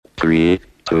3,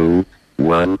 2,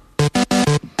 1.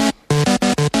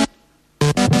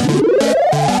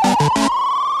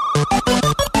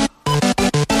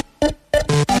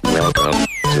 Welcome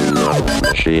to Love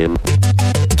Machine.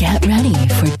 Get ready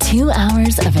for 2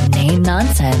 hours of inane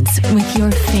nonsense with your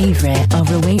favorite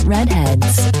overweight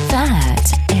redheads,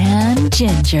 Fat and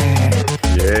Ginger.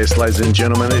 Yes, ladies and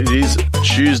gentlemen, it is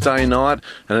Tuesday night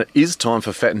and it is time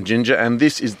for Fat and Ginger, and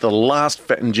this is the last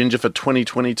Fat and Ginger for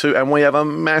 2022, and we have a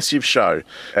massive show.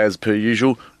 As per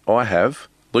usual, I have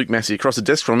Luke Massey across the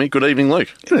desk from me. Good evening, Luke.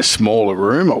 In a smaller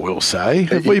room, I will say.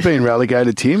 Have we been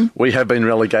relegated, Tim? We have been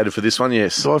relegated for this one,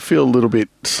 yes. So I feel a little bit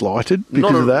slighted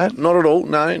because of that. Not at all,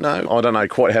 no. I don't know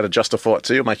quite how to justify it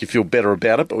to you or make you feel better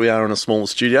about it, but we are in a smaller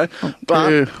studio.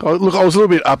 But yeah. Look, I was a little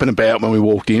bit up and about when we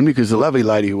walked in because the lovely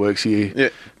lady who works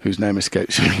here, whose name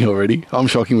escapes me already, I'm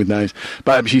shocking with names,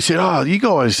 but she said, you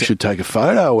guys should take a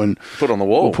photo and put it on the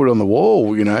wall. Or put it on the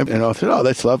wall, you know. And I thought,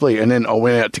 that's lovely. And then I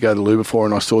went out to go to the loo before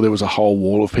and I saw there was a whole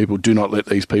wall of people. Do not let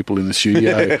these people in the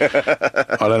studio.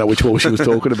 I don't know which wall she was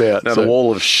talking about. No, the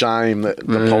wall of shame, the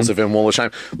Pulse FM wall of shame.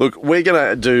 Look, we're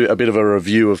going to do a bit of a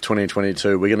review of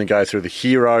 2022. We're going to go through the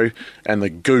hero and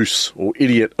the goose or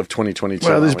idiot of 2022.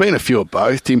 Well, there's been a few of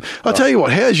both, Tim. I'll tell you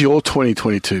what, how's your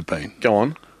 2022 been? Go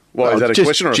on. Well, is that a just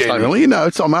question or a generally?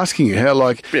 statement? No, I'm asking you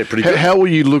pretty good. How will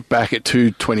you look back at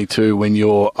 2022 when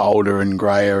you're older and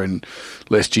greyer and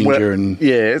less ginger?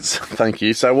 Thank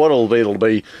you. So what it'll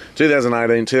be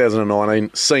 2018,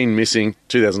 2019, scene missing,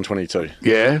 2022.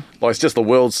 Yeah. Like, it's just the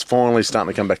world's finally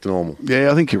starting to come back to normal.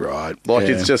 Yeah, I think you're right.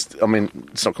 It's just,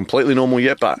 it's not completely normal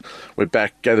yet, but we're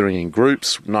back gathering in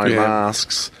groups, no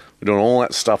masks. We're doing all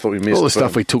that stuff that we missed. All the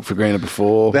stuff we took for granted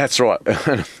before. That's right.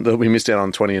 That we missed out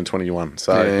on 20 and 21.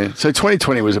 So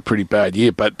 2020 was a pretty bad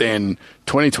year, but then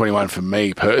 2021 for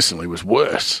me personally was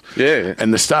worse. Yeah.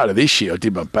 And the start of this year, I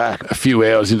did my back a few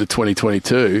hours into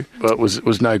 2022, but it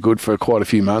was no good for quite a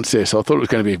few months there. So I thought it was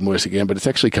going to be even worse again, but it's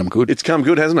actually come good. It's come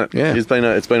good, hasn't it? Yeah. It's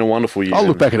been a wonderful year. I'll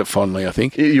look back at it fondly, I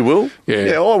think. You will? Yeah.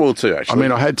 Yeah, I will too, actually. I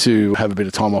mean, I had to have a bit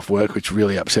of time off work, which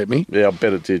really upset me. Yeah, I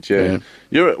bet it did, yeah.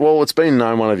 It's been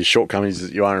known one of your shortcomings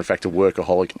that you are, in fact, a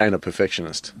workaholic and a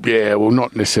perfectionist. Yeah, well,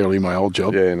 not necessarily my old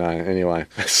job. Yeah, no, anyway.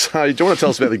 So, do you want to tell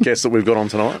us about the guests that we've got on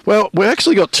tonight? Well, we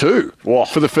actually got two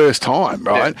for the first time,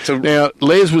 right? Yeah, now,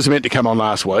 Les was meant to come on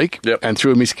last week, Yep. and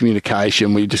through a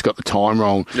miscommunication, we just got the time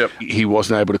wrong. Yep. He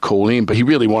wasn't able to call in, but he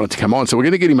really wanted to come on, so we're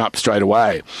going to get him up straight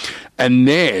away. And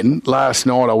then last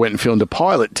night I went and filmed a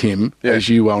pilot, Tim, as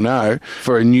you well know,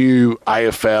 for a new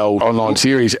AFL online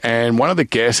series. And one of the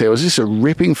guests there was just a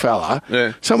ripping fella,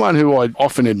 someone who I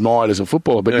often admired as a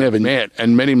footballer but never met,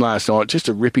 and met him last night, just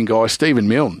a ripping guy, Stephen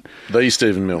Milne. The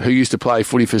Stephen Milne. Who used to play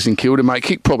footy for St Kilda, mate,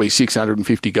 kicked probably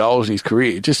 650 goals in his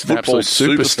career, just an Football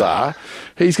absolute superstar.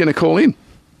 He's going to call in.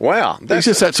 Wow. He's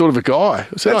just that sort of a guy.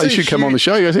 I said, you should come on the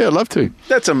show. He goes, I'd love to.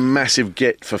 That's a massive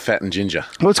get for Fat and Ginger.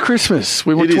 Well, it's Christmas.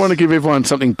 We want to give everyone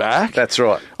something back. That's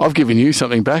right. I've given you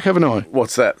something back, haven't I?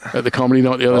 What's that? At the comedy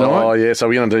night the other night. Oh, yeah. So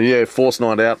we're going to do, forced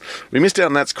night out. We missed out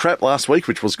on That's Crap last week,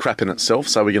 which was crap in itself,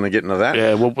 so we're going to get into that.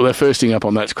 Yeah, well, the first thing up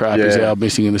on That's Crap is our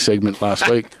missing in the segment last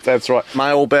week. That's right.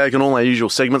 Mailbag and all our usual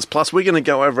segments. Plus, we're going to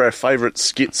go over our favourite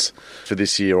skits for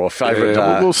this year, or favourite...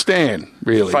 well, Stan,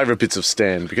 really. Favourite bits of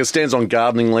Stan, because Stan's on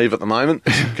gardening leave at the moment,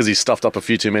 because he's stuffed up a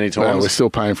few too many times. Well, we're still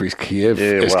paying for his Kiev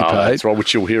escapade. Well, that's right,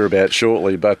 which you'll hear about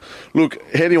shortly. But look,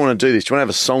 how do you want to do this? Do you want to have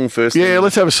a song first? Yeah,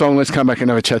 let's have a song. Let's come back and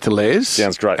have a chat to Les.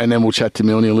 Sounds great. And then we'll chat to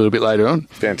Milne a little bit later on.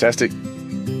 Fantastic. Meet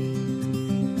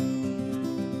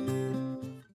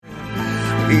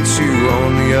you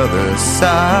on the other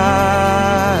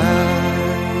side.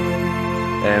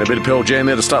 And a bit of Pearl Jam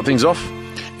there to start things off.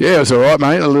 Yeah, it was all right,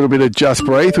 mate. A little bit of Just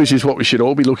Breathe, which is what we should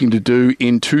all be looking to do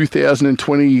in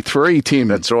 2023, Tim.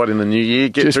 That's right, in the new year.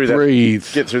 Get through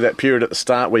that period at the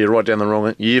start where you're right down the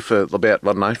wrong year for about,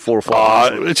 4 or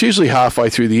 5 months. It's usually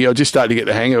halfway through the year. I just start to get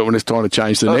the hang of it when it's time to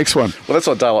change the next one. Well, that's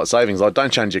like daylight savings. Like,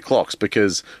 don't change your clocks,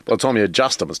 because by the time you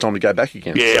adjust them, it's time to go back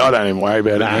again. Yeah, I don't even worry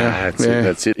about it now.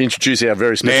 That's it. Introduce our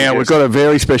very special guest. We've got a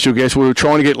very special guest. We were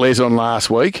trying to get Les on last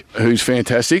week, who's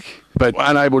fantastic, but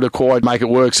unable to quite make it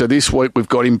work. So this week we've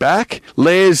got him back.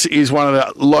 Les is one of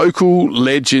the local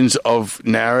legends of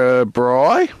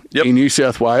Narrabri in New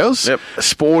South Wales. Yep. A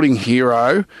sporting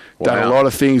hero, done a lot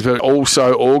of things, but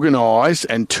also organised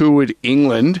and toured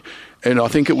England. And I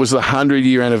think it was the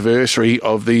 100-year anniversary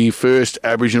of the first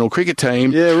Aboriginal cricket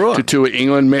team to tour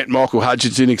England. Met Michael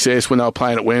Hutchins in excess when they were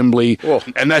playing at Wembley. Oh.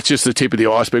 And that's just the tip of the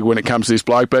iceberg when it comes to this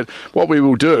bloke. But what we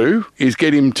will do is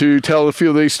get him to tell a few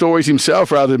of these stories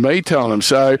himself rather than me telling them.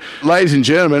 So, ladies and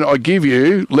gentlemen, I give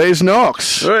you Les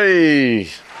Knox. Hey!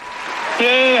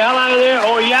 Yeah, hello there,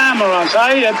 or Yamaros,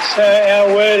 eh? That's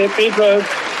our word. People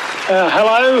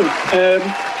Hello.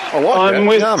 I'm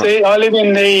with I live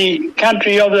in the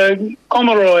country of the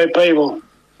Gomeroi people.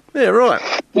 Yeah, right.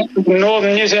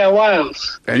 Northern New South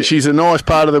Wales. And she's a nice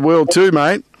part of the world too,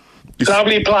 mate.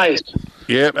 Lovely place.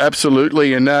 Yep,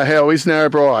 absolutely. And how is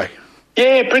Narrabri?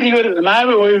 Yeah, pretty good at the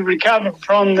moment. We've recovered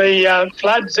from the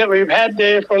floods that we've had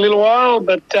there for a little while,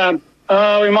 but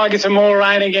we might get some more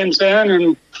rain again soon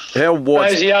and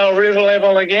raise the old river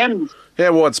level again.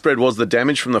 How widespread was the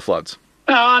damage from the floods?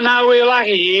 Oh, no, we were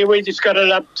lucky here. We just got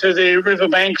it up to the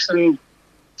riverbanks and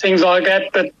things like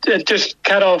that, but it just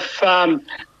cut off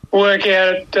work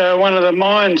out at one of the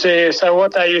mines there. So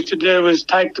what they used to do was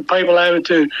take the people over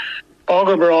to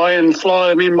Boggabri and fly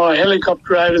them in by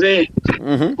helicopter over there,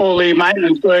 all the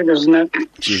maintenance workers and that.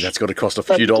 Gee, that's got to cost a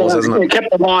few dollars, hasn't it? It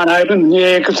kept the mine open,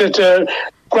 yeah, because it's a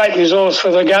great resource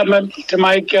for the government to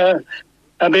make a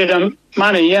bit of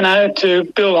money, to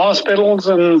build hospitals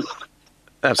and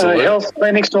health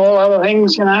clinics and all other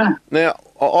things, Now,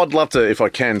 I'd love to, if I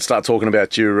can, start talking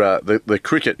about your the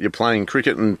cricket. You're playing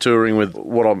cricket and touring with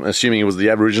what I'm assuming was the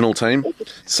Aboriginal team.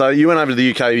 So you went over to the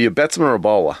UK. Were you a batsman or a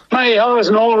bowler? Mate, I was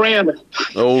an all-rounder.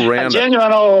 All-rounder. A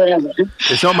genuine all-rounder.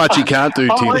 There's not much you can't do,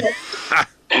 Tim.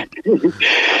 I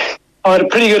had a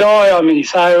pretty good eye on me.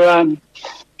 So,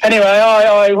 anyway,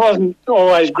 I wasn't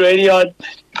always greedy.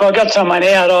 If I got someone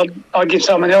out, I'd get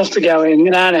someone else to go in,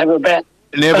 and have a bat.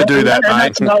 Never do that,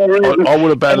 mate. I would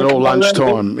have batted all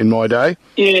lunchtime in my day.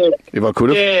 Yeah. If I could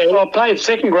have. Yeah, well, I played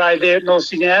second grade there at North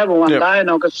Sydney Oval one day,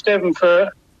 and I got 7 for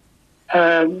 19,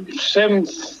 I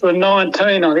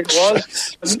think it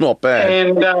was. It's not bad.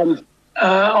 And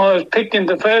I was picked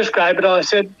into first grade, but I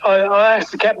said, I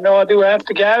asked the captain, do I have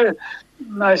to go?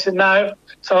 And they said, no.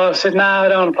 So I said, no, I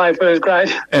don't want to play first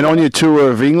grade. And on your tour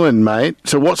of England, mate,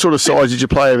 so what sort of sides did you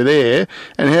play over there?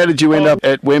 And how did you end up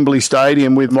at Wembley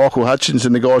Stadium with Michael Hutchins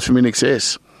and the guys from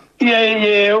INXS?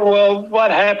 Yeah. Well,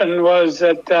 what happened was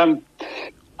that, the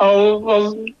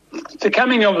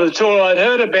coming of the tour, I'd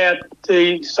heard about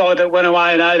the side that went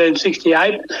away in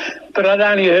 1868, but I'd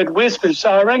only heard whispers.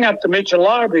 So I rang up the Mitchell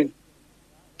Library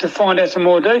to find out some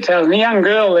more details. And the young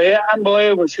girl there,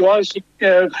 unbelievable she was, she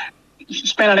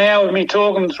spent an hour with me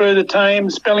talking through the team,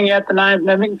 spelling out the names and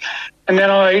everything. And then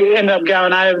I ended up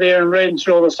going over there and reading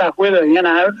through all the stuff with her, and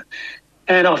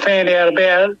I found out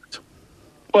about it.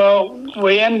 Well,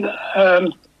 we end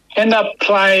up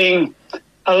playing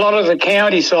a lot of the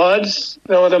county sides,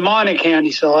 or the minor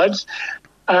county sides,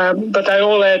 but they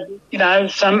all had,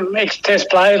 some ex-test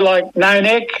players like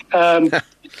Nonek,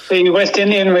 the West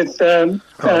Indian with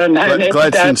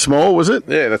Gladstone Small, was it?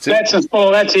 Yeah, that's it. Gladstone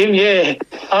Small, that's him, yeah.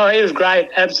 Oh, he was great,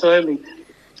 absolutely.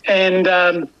 And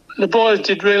the boys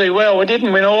did really well. We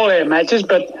didn't win all our matches,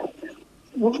 but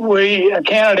we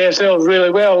accounted ourselves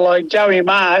really well. Like Joey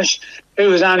Marsh, who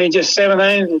was only just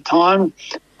 17 at the time,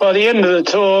 by the end of the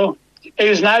tour, he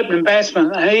was an opening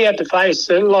batsman, and he had to face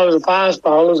a lot of the fast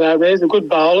bowlers over there, the good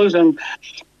bowlers, and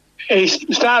he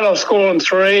started off scoring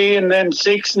 3 and then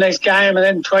 6 next game and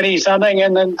then 20-something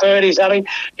and then 30-something.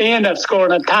 He ended up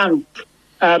scoring a ton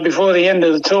before the end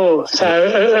of the tour.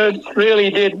 So it really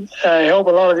did help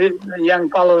a lot of the young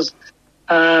fellows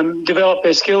develop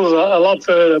their skills a lot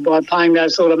further by playing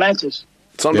those sort of matches.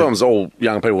 Sometimes all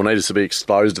young people need is to be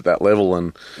exposed at that level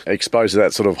and exposed to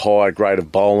that sort of higher grade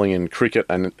of bowling and cricket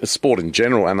and sport in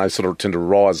general, and they sort of tend to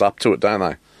rise up to it, don't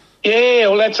they? Yeah,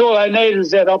 well, that's all they need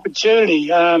is that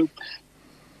opportunity. I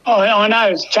know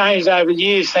it's changed over the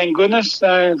years, thank goodness.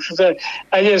 We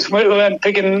weren't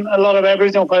picking a lot of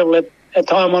Aboriginal people at the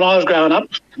time when I was growing up.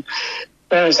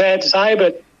 Very sad to say,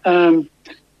 but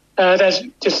that's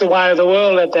just the way of the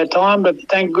world at that time. But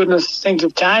thank goodness things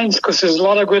have changed because there's a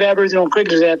lot of good Aboriginal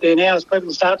cricketers out there now as people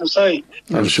are starting to see.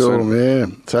 I'm sure, yeah.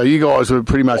 So you guys were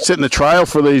pretty much setting the trail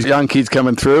for these young kids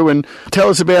coming through. And tell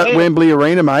us about Wembley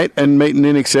Arena, mate, and meeting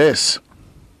INXS.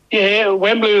 Yeah,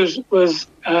 Wembley was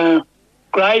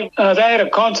great. They had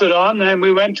a concert on and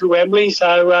we went to Wembley.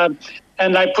 So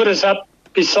and they put us up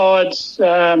besides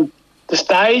the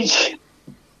stage.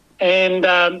 And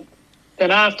then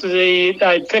after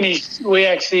they'd finished, we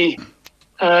actually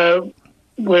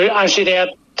were ushered out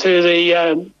to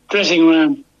the dressing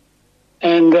room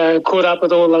and caught up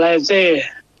with all the lads there.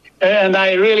 And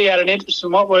they really had an interest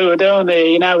in what we were doing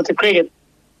there, with the cricket.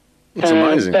 That's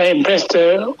amazing. They impressed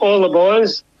all the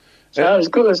boys. So it was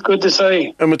good. It was good to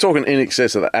see. And we're talking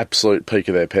INXS at the absolute peak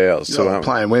of their powers. So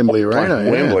playing Wembley Arena.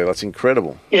 Wembley, that's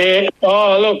incredible. Yeah.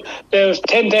 Oh, look, there was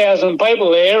 10,000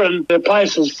 people there, and the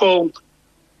place was full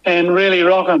and really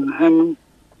rocking. And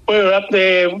we were up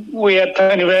there. We had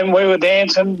plenty of room. We were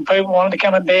dancing. People wanted to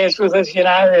come and dance with us. They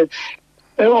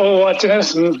were all watching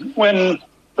us. And when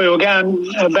we were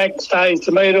going backstage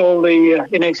to meet all the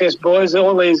In-Excess boys.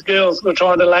 All these girls were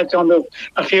trying to latch onto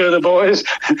a few of the boys.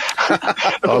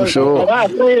 I'm sure.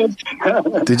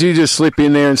 Did you just slip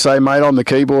in there and say, mate, I'm the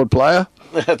keyboard player?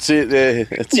 That's it, yeah.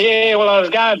 Yeah, well, I was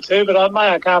going to, but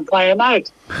I can't play a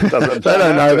note. They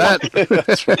don't know that.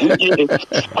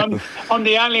 I'm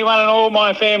the only one in all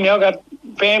my family. I've got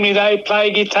family, they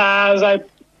play guitars,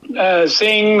 they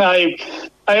sing,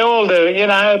 they all do, you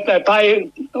know. They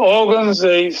play organs,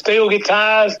 the steel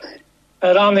guitars,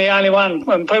 but I'm the only one.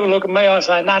 When people look at me, I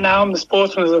say, no, I'm the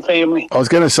sportsman of the family. I was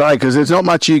going to say, because there's not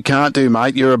much you can't do,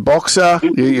 mate. You're a boxer,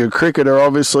 you're a cricketer,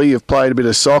 obviously. You've played a bit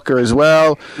of soccer as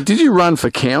well. Did you run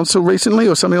for council recently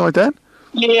or something like that?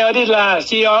 Yeah, I did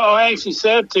last year. I actually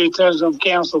served 2 terms on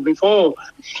council before.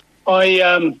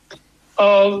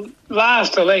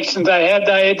 Last elections they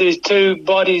had these 2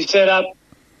 bodies set up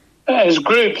as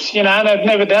groups, you know, and they've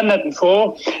never done that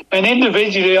before. And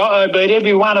individually, I beat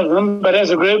every one of them, but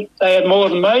as a group, they had more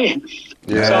than me.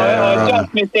 Yeah, so I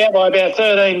just missed out by about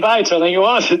 13 votes, I think it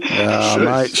was.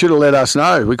 Mate, should have let us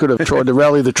know. We could have tried to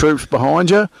rally the troops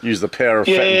behind you. Use the power of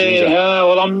Fat and Ginger.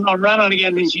 Well, I'm running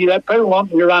again this year. People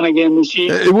want me to run again this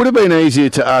year. It would have been easier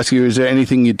to ask you, is there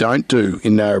anything you don't do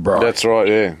in Narrabri? That's right,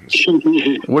 yeah.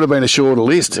 It would have been a shorter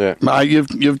list. Yeah. Mate,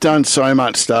 you've done so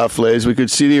much stuff, Les. We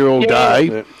could sit here all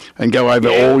day and go over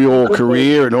all your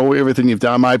career and everything you've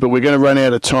done, mate, but we're going to run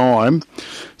out of time.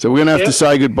 So we're going to have to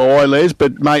say goodbye, Les.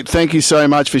 But, mate, thank you so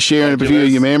much for sharing a few of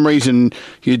your memories and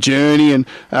your journey, and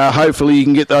hopefully you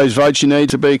can get those votes you need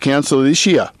to be councillor this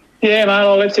year. Yeah, mate,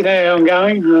 I'll let you know how I'm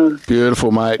going.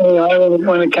 Beautiful, mate.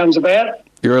 When it comes about.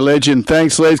 You're a legend.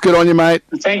 Thanks, Les. Good on you, mate.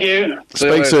 Thank you.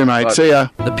 Speak soon, mate. Bye. See ya.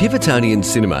 The Pivotonian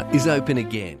Cinema is open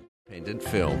again. Independent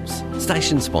Films.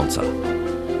 Station sponsor.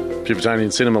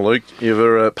 Pivotonian Cinema, Luke. You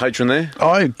ever a patron there?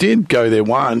 I did go there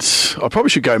once. I probably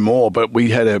should go more, but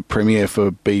we had a premiere for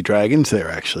B Dragons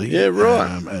there, actually. Yeah,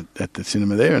 right. At the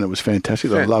cinema there, and it was fantastic.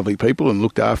 They were lovely people and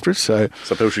looked after us. So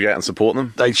people should go out and support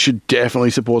them? They should definitely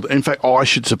support them. In fact, I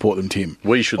should support them, Tim.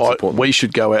 We should support them. We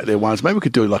should go out there once. Maybe we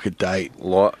could do like a date.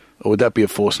 Or would that be a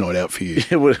forced night out for you?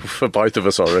 Yeah, for both of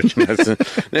us, I reckon.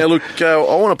 Now, look, I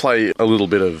want to play a little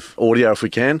bit of audio, if we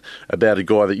can, about a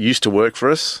guy that used to work for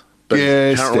us. But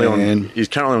he's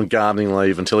currently on gardening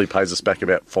leave until he pays us back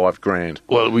about $5,000.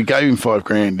 Well, we gave him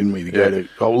 $5,000, didn't we, to go to...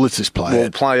 Oh, well, let's just play it.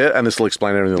 We'll play it, and this will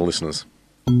explain everything to the listeners.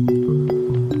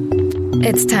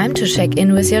 It's time to check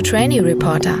in with your trainee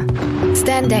reporter,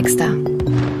 Stan Dexter.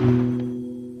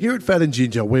 Here at Fat and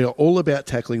Ginger, we are all about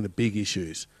tackling the big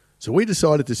issues. So we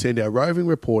decided to send our roving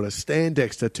reporter, Stan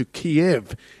Dexter, to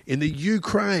Kiev in the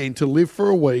Ukraine to live for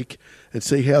a week and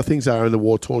see how things are in the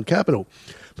war-torn capital.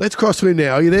 Let's cross to him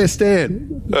now. Are you there,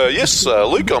 Stan? Yes,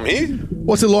 Luke, I'm here.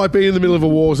 What's it like being in the middle of a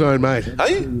war zone, mate?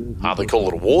 Hey? Hardly call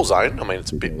it a war zone. I mean,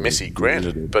 it's a bit messy,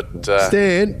 granted, but...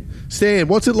 Stan,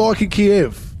 what's it like in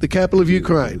Kiev, the capital of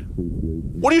Ukraine?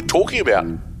 What are you talking about?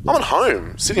 I'm at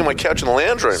home, sitting on my couch in the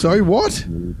lounge room. So what?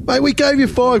 Mate, we gave you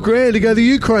 $5,000 to go to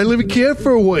Ukraine, live in Kiev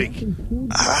for a week.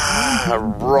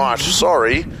 Right,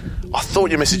 sorry. I thought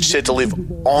your message said to live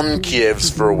on Kiev's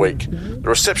for a week. The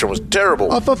reception was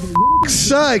terrible. Oh, for f***'s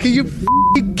sake, are you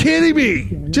f***ing kidding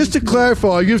me? Just to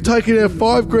clarify, you've taken our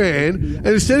 $5,000 and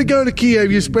instead of going to Kiev,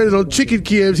 you spent it on chicken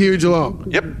Kievs here in Geelong.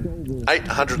 Yep,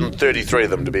 833 of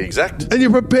them to be exact. And you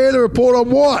prepared a report on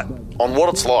what? On what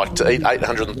it's like to eat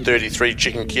 833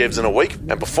 chicken Kievs in a week.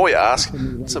 And before you ask,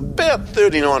 it's about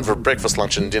 39 for breakfast,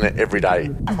 lunch and dinner every day.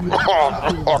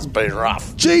 It's been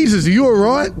rough. Jesus, are you all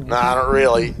right? Nah, not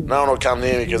really. No one will come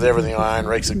near me because everything I own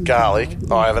reeks of garlic.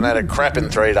 I haven't had a crap in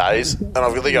 3 days, and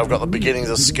I think I've got the beginnings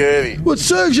of scurvy. Well, it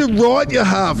serves you right, you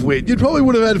half-wit. You probably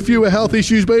would have had fewer health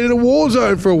issues being in a war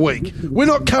zone for a week. We're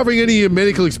not covering any of your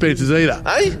medical expenses either.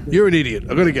 Hey? You're an idiot.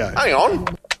 I've got to go. Hang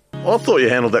on. I thought you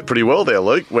handled that pretty well there,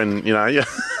 Luke, when, you know...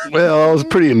 Well, I was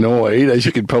pretty annoyed, as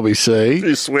you could probably see.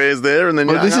 He swears there, and then...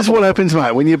 Well, this is what happens,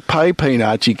 mate. When you pay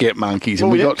peanuts, you get monkeys.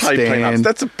 Well, and we got Stan. Peanuts.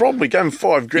 That's a problem. We gave him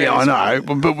 $5,000. Yeah, I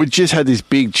know. But we just had this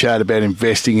big chat about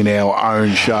investing in our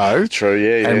own show. True,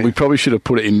 yeah. And we probably should have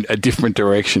put it in a different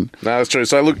direction. No, that's true.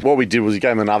 So, look, what we did was we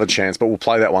gave him another chance, but we'll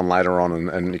play that one later on,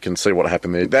 and you can see what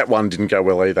happened there. That one didn't go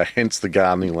well either, hence the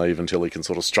gardening leave until he can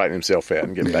sort of straighten himself out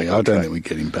and get back on I don't track. think we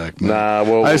get him back, mate. Nah,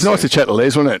 well... It's nice to chat to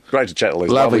Les, wasn't it? Great to chat to Les.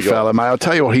 Lovely fella, mate. I'll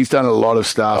tell you he's done a lot of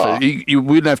stuff. You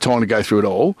wouldn't have time to go through it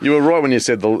all. You were right when you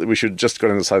said we should just go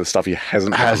in and say the stuff he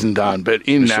hasn't done. But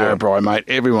in Narrabri, mate,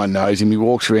 everyone knows him. He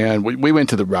walks around. We went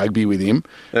to the rugby with him,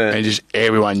 and just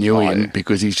everyone knew him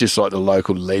because he's just like the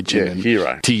local legend and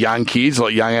hero. To young kids,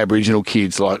 like young Aboriginal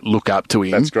kids, like look up to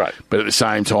him. That's great. But at the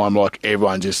same time, like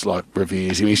everyone just like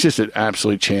reveres him. He's just an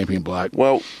absolute champion bloke.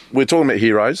 Well, we're talking about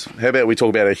heroes. How about we talk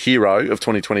about a hero of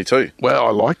 2022? Well, I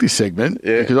like this segment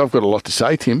because I've got a lot to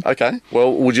say, Tim. Okay.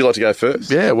 Well, would you like to go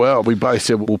first? Yeah, well, we both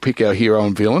said we'll pick our hero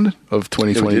and villain of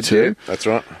 2022. Yeah, that's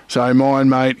right. So mine,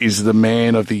 mate, is the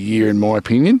man of the year in my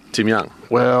opinion. Tim Young.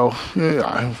 Well,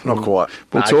 not quite.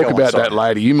 We'll talk about that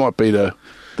later. You might be the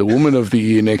woman of the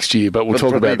year next year, but we'll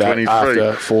talk about that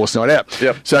after Force Night Out.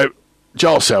 Yep. So,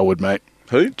 Joel Selwood, mate.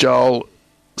 Who? Joel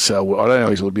Selwood. I don't know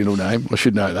his middle name. I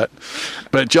should know that.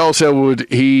 But Joel Selwood,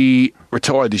 he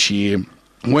retired this year.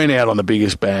 Went out on the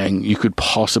biggest bang you could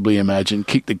possibly imagine.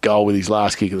 Kicked the goal with his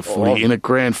last kick of the footy. In a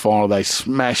grand final, they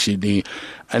smashed Sydney.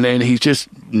 And then he's just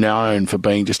known for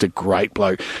being just a great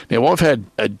bloke. Now, I've had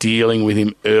a dealing with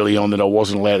him early on that I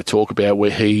wasn't allowed to talk about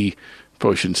where he,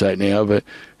 probably shouldn't say it now, but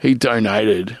he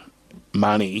donated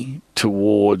money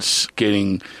towards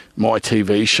getting my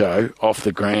TV show off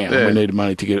the ground. We needed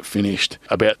money to get it finished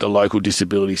about the local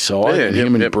disability side. And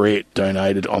him and Brett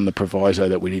donated on the proviso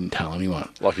that we didn't tell anyone.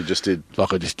 Like you just did.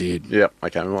 Like I just did. Yep.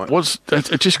 Okay, right.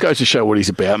 It just goes to show what he's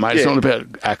about, mate. It's not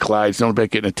about accolades. It's not about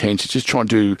getting attention. It's just trying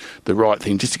to do the right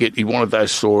thing. He wanted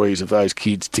those stories of those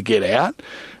kids to get out.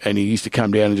 And he used to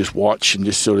come down and just watch and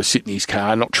just sort of sit in his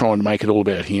car, not trying to make it all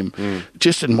about him.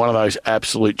 Just in one of those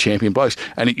absolute champion blokes.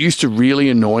 And it used to really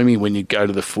annoy me when you'd go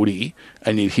to the footy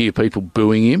and you'd hear people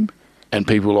booing him and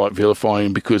people like vilifying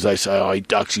him because they say, he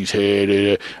ducks his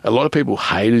head. A lot of people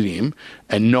hated him,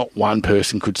 and not one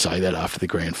person could say that after the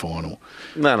grand final.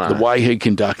 No. The way he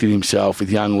conducted himself with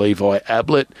young Levi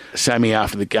Ablett, Sammy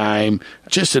after the game,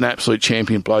 just an absolute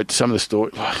champion bloke. Some of the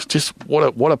stories, just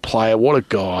what a player, what a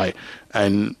guy.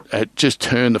 And it just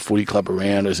turned the footy club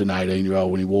around as an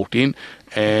 18-year-old when he walked in.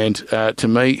 And to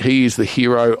me, he is the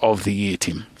hero of the year,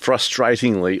 Tim.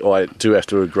 Frustratingly, I do have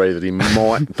to agree that he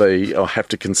might be, I have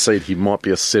to concede, he might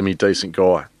be a semi-decent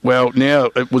guy. Well, now,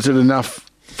 was it enough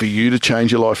for you to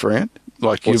change your life around?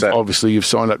 Like, you've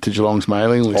signed up to Geelong's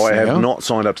mailing list I now. have not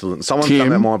signed up to them. Someone's done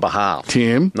that on my behalf.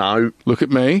 Tim. No. Look at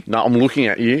me. No, I'm looking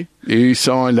at you. You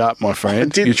signed up, my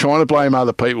friend. You're trying to blame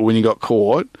other people when you got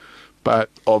caught, but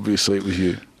obviously it was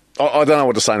you. I don't know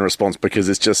what to say in response because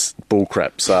it's just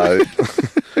bullcrap. So,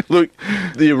 look,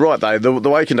 you're right, though. The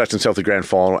way he conducts himself the grand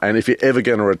final, and if you're ever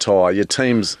going to retire, your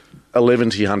team's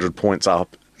 11 to 100 points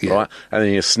up, right? And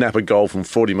then you snap a goal from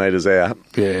 40 metres out,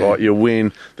 right? You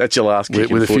win. That's your last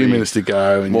kick with a few minutes to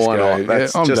go. And why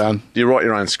not? I'm done. You write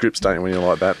your own scripts, don't you, when you're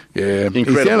like that? Yeah.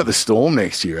 Incredible. He's down at the Storm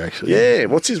next year, actually. Yeah.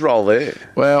 What's his role there?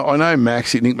 Well, I know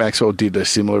Nick Maxwell did a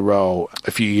similar role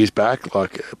a few years back,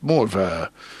 like more of a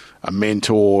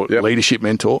mentor, leadership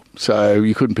mentor. So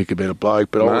you couldn't pick a better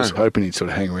bloke, but I was hoping he'd sort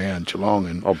of hang around Geelong.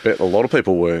 And I bet a lot of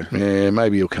people were. Yeah,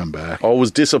 maybe he'll come back. I was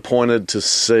disappointed to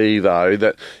see, though,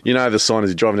 that, you know, the sign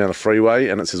as you're driving down the freeway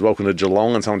and it says, welcome to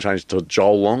Geelong, and someone changed it to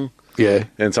Joel-long. Yeah.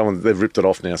 And they've ripped it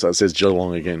off now, so it says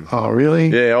Geelong again. Oh, really?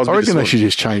 Yeah, I reckon they should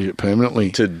just change it permanently.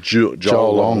 To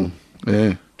Joel-long.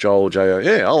 Yeah. Joel, J-O.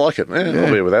 Yeah, I like it. Yeah,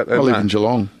 I'll be with that. I live in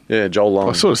Geelong. Yeah, Joel-long.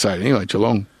 I sort of say it anyway,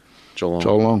 Geelong.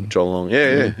 Geelong.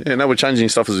 Yeah. No, we're changing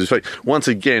stuff as we speak. Once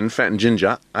again, Fat and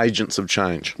Ginger, agents of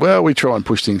change. Well, we try and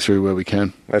push things through where we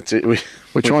can. That's it.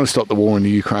 We're trying to stop the war in the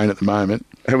Ukraine at the moment.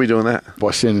 How are we doing that? By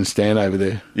sending Stan over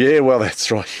there. Yeah, well, that's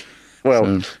right.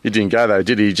 Well, he didn't go, though,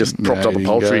 did he? He just propped up a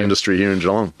poultry industry here in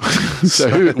Geelong. So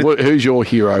who's your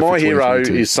hero? My hero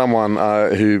is someone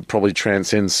who probably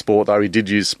transcends sport, though. He did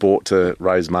use sport to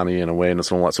raise money and awareness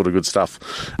and all that sort of good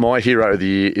stuff. My hero of the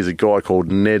year is a guy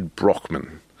called Ned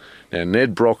Brockman. Now,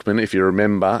 Ned Brockman, if you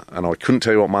remember, and I couldn't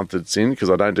tell you what month it's in because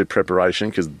I don't do preparation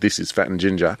because this is Fat and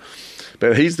Ginger,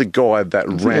 but he's the guy that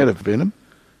ran... out of Venom?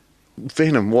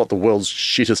 Venom, what, the world's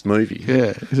shittest movie?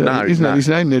 Yeah. Isn't his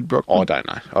name Ned Brockman? I don't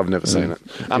know. I've never seen it.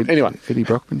 Anyway. Eddie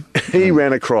Brockman? He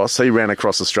ran across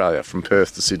Australia from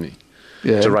Perth to Sydney.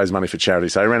 To raise money for charity.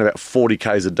 So he ran about 40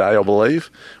 Ks a day, I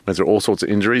believe, went through all sorts of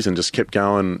injuries and just kept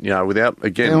going, without,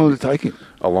 again... How long did it take him?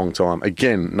 A long time.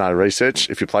 Again, no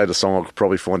research. If you played a song, I could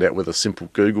probably find out with a simple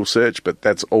Google search, but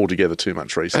that's altogether too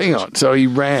much research. Hang on. So he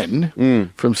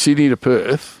ran from Sydney to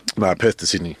Perth? No, Perth to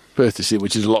Sydney. Perth to Sydney,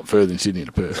 which is a lot further than Sydney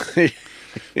to Perth.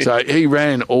 So he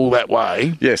ran all that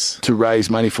way to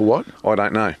raise money for what? I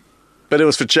don't know. But it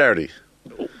was for charity.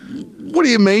 What do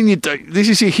you mean you don't? This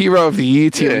is your hero of the year,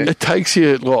 Tim. Yeah. It takes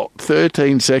you,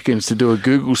 13 seconds to do a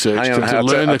Google search Hang on, to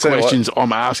learn the tell you questions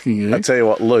I'm asking you. I tell you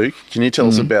what, Luke, can you tell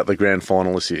us about the grand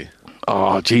final this year?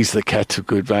 Oh, geez, the Cats are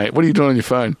good, mate. What are you doing on your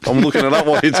phone? I'm looking it up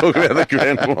while you talk about the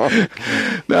grand final.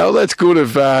 No, that's good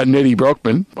of Nettie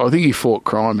Brockman. I think he fought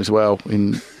crime as well.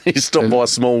 He stopped by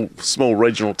small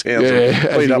regional towns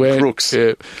and beat up crooks.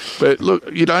 Yeah. But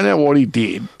look, you don't know what he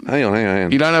did. Hang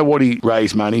on. You don't know what he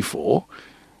raised money for.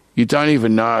 You don't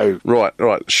even know. Right.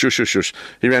 Shush.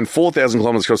 He ran 4,000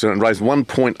 kilometres across the and raised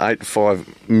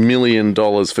 $1.85 million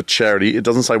for charity. It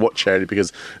doesn't say what charity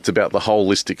because it's about the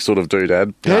holistic sort of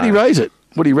doodad. How did he raise it?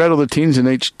 Would he rattle the tins in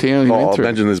each town he went I through?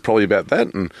 imagine there's probably about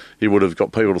that, and he would have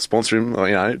got people to sponsor him,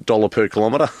 $1 per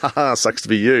kilometre. Sucks to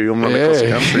be you. I'm running across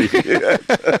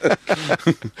the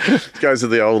country. Goes to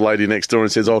the old lady next door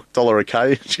and says, $1 a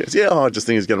K. She goes, I just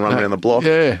think he's going to run around the block.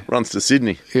 Yeah. Runs to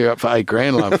Sydney. Yeah, up for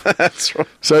 $8,000, love. That's right.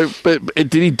 So, but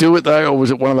did he do it, though, or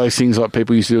was it one of those things like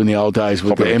people used to do in the old days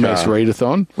with the MS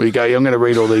Readathon, where you go, I'm going to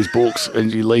read all these books,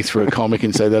 and you leaf through a comic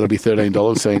and say, that'll be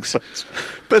 $13, thanks.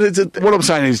 But what I'm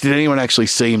saying is, did anyone actually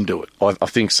see him do it? I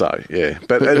think so, yeah.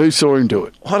 But who saw him do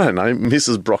it? I don't know.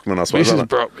 Mrs. Brockman, I suppose. Mrs.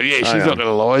 Brockman, yeah, she's not going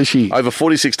to lie, is she? Over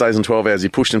 46 days and 12 hours, he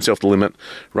pushed himself to the limit,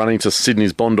 running to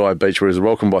Sydney's Bondi Beach, where he was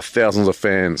welcomed by thousands of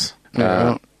fans.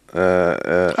 Hey,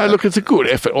 look, it's a good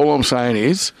effort. All I'm saying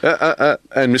is...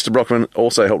 and Mr. Brockman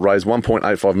also helped raise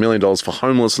 $1.85 million for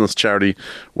homelessness charity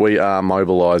We Are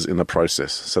Mobilise in the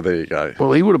process. So there you go.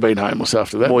 Well, he would have been homeless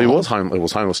after that. Well, he was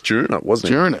homeless during it, wasn't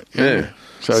he? During it, yeah.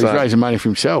 So he's raising money for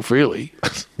himself, really.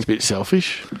 It's a bit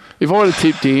selfish. If I had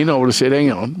tipped in, I would have said,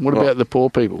 hang on, what about the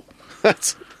poor people?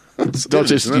 That's not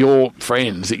just your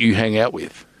friends that you hang out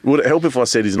with. Would it help if I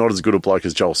said he's not as good a bloke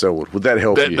as Joel Selwood? Would that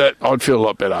help you? I'd feel a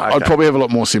lot better. Okay. I'd probably have a lot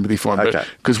more sympathy for him,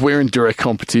 because we're in direct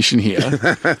competition here.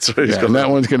 That's right. And that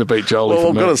one's going to beat Joel. Well,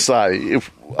 I've got to say, if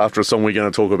after a song we're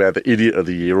going to talk about the Idiot of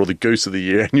the Year or the Goose of the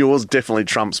Year, and yours definitely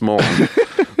trumps mine.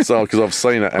 So, because I've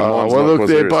seen it. And look,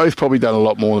 they're both probably done a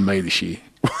lot more than me this year.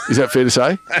 Is that fair to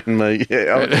say? And me,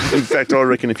 yeah. In fact, I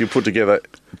reckon if you put together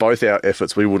both our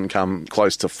efforts, we wouldn't come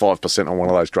close to 5% on one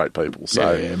of those great people.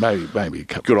 So yeah, maybe a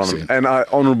couple. Good on them. And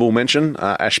honourable mention,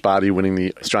 Ash Barty winning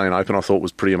the Australian Open, I thought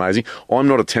was pretty amazing. I'm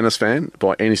not a tennis fan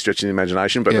by any stretch of the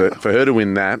imagination, but for her to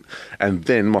win that, and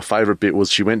then my favourite bit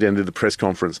was she went down to the press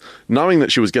conference, knowing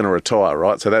that she was going to retire,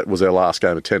 right? So that was her last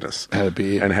game of tennis. Had a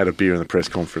beer in the press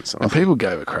conference. And people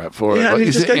gave a crap for it. Yeah,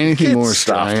 is there anything more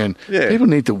Australian? Yeah. People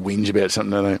need to whinge about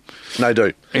something, don't they? They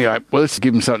do. Anyway, well, let's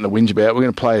give them something to whinge about. We're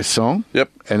going to play a song. Yep.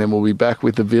 And then we'll be back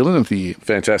with the villain of the year.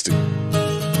 Fantastic.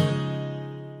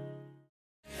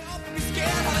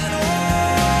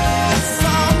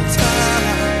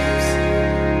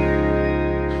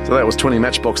 So that was 20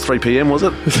 Matchbox 3 p.m, was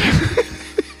it?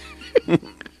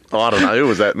 I don't know. Who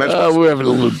was that? Matchbox. We're having a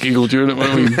little giggle during it,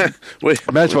 weren't we?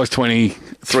 Matchbox 20,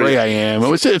 3 a.m.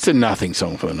 It's a nothing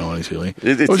song for the 90s, really.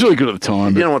 It was really good at the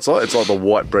time. You know what it's like? It's like the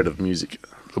white bread of music.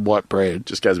 The white bread.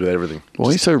 Just goes with everything. Why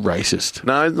are you so racist?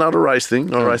 No, it's not a race thing.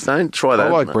 Not a race thing. Try that. I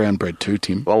like brown bread too,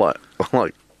 Tim. I like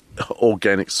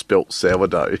organic spelt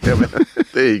sourdough.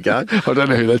 There you go. I don't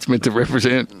know who that's meant to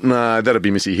represent. No, that'd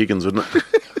be Missy Higgins, wouldn't it?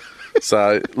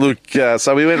 So, look,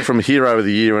 so we went from Hero of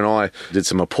the Year, and I did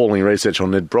some appalling research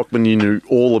on Ned Brockman. You knew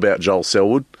all about Joel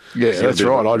Selwood. Yeah, that's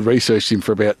right. I'd researched him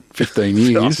for about 15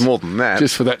 years. More than that.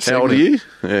 Just for that segment. How old are you?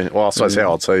 Yeah, well, I suppose how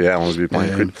old, so how long has he been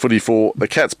playing footy for the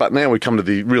Cats? But now we come to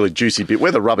the really juicy bit,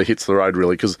 where the rubber hits the road,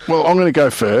 really. Well, I'm going to go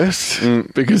first,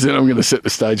 because then I'm going to set the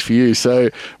stage for you. So,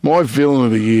 my villain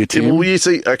of the year, Tim. Yeah, well, you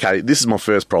see, okay, this is my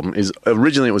first problem, is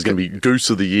originally it was going to be Goose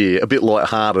of the Year, a bit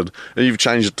light-hearted, and you've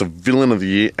changed it to Villain of the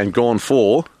Year and gone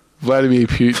for... Vladimir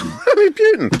Putin. Vladimir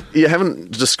Putin. You haven't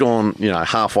just gone,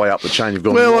 halfway up the chain. You've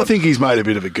gone. Well, I think he's made a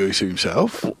bit of a goose of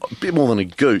himself. A bit more than a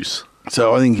goose.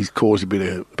 So I think he's caused a bit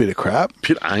of crap.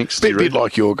 Bit angst. Bit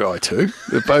like your guy too.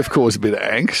 They both cause a bit of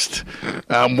angst.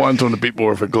 One's on a bit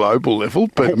more of a global level,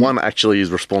 but one actually is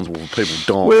responsible for people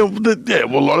dying.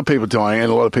 Well, a lot of people dying,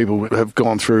 and a lot of people have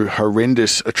gone through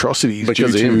horrendous atrocities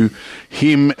because due to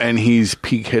him and his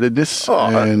pig-headedness.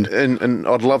 And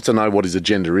I'd love to know what his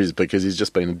agenda is, because he's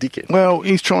just been a dickhead. Well,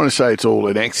 he's trying to say it's all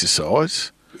an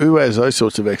exercise. Who has those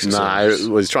sorts of exercises?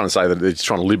 No, he's trying to say that he's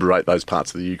trying to liberate those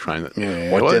parts of the Ukraine that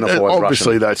identify as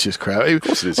obviously Russian. That's just crap. Of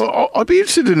course it is. Well, I'd be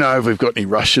interested to know if we've got any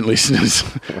Russian listeners.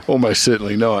 Almost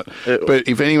certainly not. But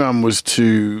if anyone was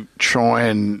to try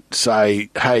and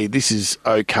say, hey, this is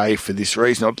okay for this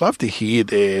reason, I'd love to hear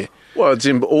their... Well, it's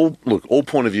all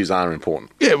point of views are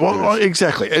important. Yeah, well,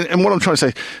 exactly. And what I'm trying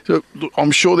to say, so, look,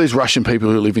 I'm sure there's Russian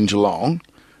people who live in Geelong.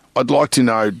 I'd like to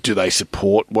know, do they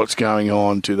support what's going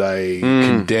on? Do they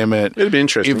condemn it? It'd be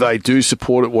interesting. If they do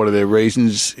support it, what are their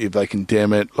reasons? If they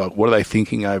condemn it, like, what are they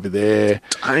thinking over there?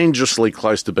 Dangerously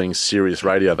close to being serious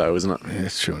radio, though, isn't it? Yeah,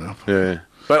 that's true enough. Yeah.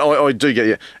 But I do get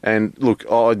you. And look,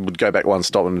 I would go back one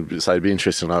stop and say it'd be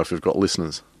interesting to know if we've got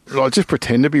listeners. Like, just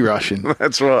pretend to be Russian.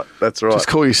 That's right. Just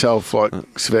call yourself, like,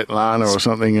 Svetlana or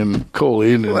something and call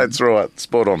in. And that's right.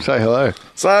 Spot on. Say hello.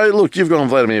 So, look, you've gone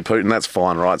Vladimir Putin. That's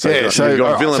fine, right? So you've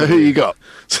got villain. So who you got?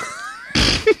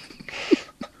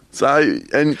 So,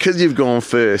 and because you've gone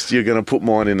first, you're going to put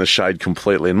mine in the shade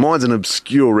completely. And mine's an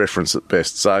obscure reference at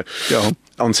best. So, go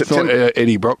on September... It's not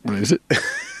Eddie Brockman, is it?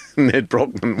 Ned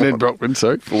Brockman. Ned Brockman,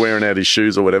 sorry. For wearing out his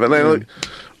shoes or whatever. Now, look,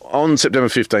 on September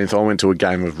 15th, I went to a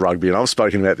game of rugby, and I've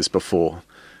spoken about this before.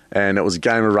 And it was a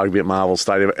game of rugby at Marvel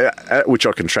Stadium, at which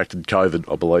I contracted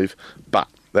COVID, I believe. But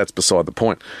that's beside the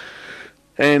point.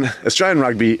 And Australian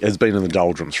rugby has been in the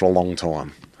doldrums for a long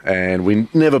time. And we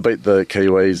never beat the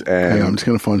Kiwis. And hang on, I'm just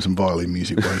going to find some violin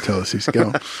music while you tell us this. Go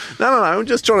on. No, I'm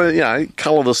just trying to,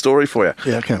 colour the story for you.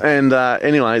 Yeah, okay. And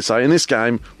anyway, so in this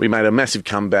game, we made a massive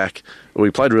comeback. We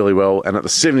played really well. And at the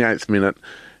 78th minute,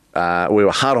 we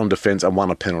were hard on defence and won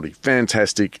a penalty.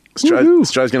 Fantastic.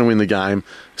 Australia's going to win the game.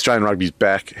 Australian rugby's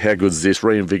back. How good is this?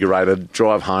 Reinvigorated.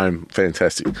 Drive home.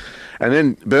 Fantastic. And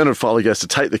then Bernard Foley goes to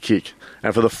take the kick.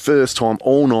 And for the first time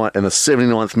all night in the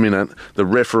 79th minute, the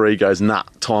referee goes,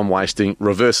 time wasting,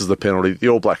 reverses the penalty. The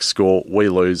All Blacks score. We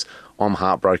lose. I'm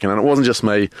heartbroken. And it wasn't just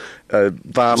me. A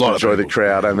vast majority of the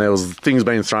crowd. And there was things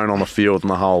being thrown on the field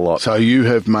and the whole lot. So you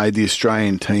have made the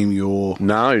Australian team your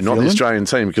No, not villain? the Australian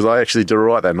team, because I actually did all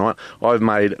right that night. I've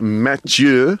made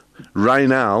Mathieu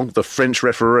Raynal, the French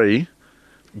referee,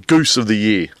 Goose of the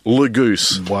Year. Le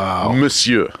Goose. Wow.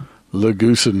 Monsieur. Le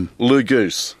Goosen. Le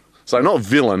Goose. So not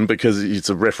villain, because it's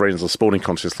a referee and it's a sporting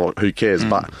contest, like, who cares,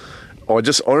 but...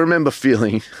 I remember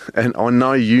feeling, and I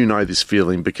know you know this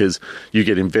feeling because you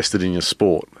get invested in your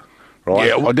sport, right?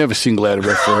 Yeah, I'd never single out a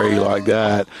referee like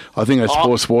that. I think that's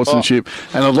poor sportsmanship.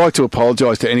 And I'd like to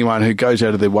apologise to anyone who goes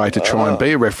out of their way to try and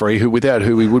be a referee without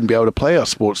who we wouldn't be able to play our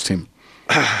sports, Tim.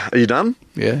 Are you done?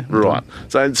 Yeah. Right.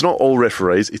 So it's not all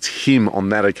referees, it's him on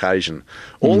that occasion.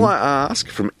 All I ask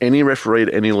from any referee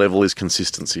at any level is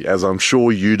consistency, as I'm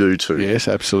sure you do too. Yes,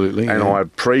 absolutely. And I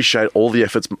appreciate all the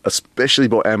efforts, especially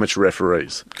by amateur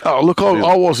referees. Oh, look,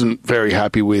 I wasn't very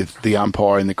happy with the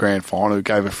umpire in the grand final who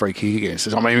gave a free kick against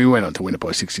us. I mean, we went on to win it by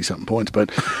 60-something points, but,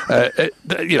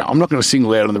 I'm not going to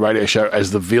single out on the radio show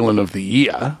as the villain of the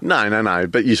year. No.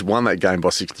 But you won that game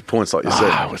by 60 points, like you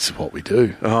said. Oh, it's what we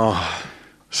do.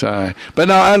 So, but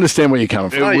no, I understand where you're coming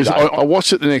from. I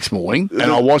watched it the next morning, and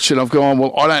I watched it and I've gone,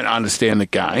 well, I don't understand the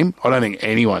game. I don't think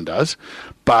anyone does.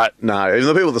 But no, even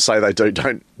the people that say they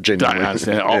don't genuinely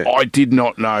understand. Yeah. I did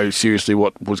not know seriously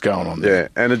what was going on there.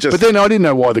 Yeah, and it just. But then I didn't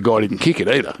know why the guy didn't kick it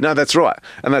either. No, that's right,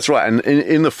 and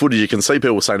in the footage you can see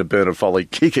people saying to Bernard Foley,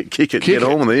 "Kick it, get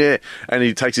on with it." Yeah, and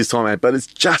he takes his time out, but it's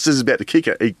just as he's about to kick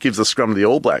it, he gives the scrum to the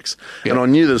All Blacks, and I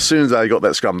knew that as soon as they got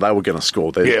that scrum, they were going to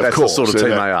score. That's the sort of team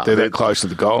they are. They're that close to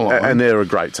the goal line, and they're a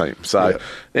great team. So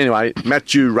anyway,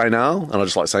 Mathieu Raynal, and I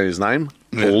just like saying his name.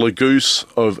 Le Goose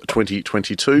of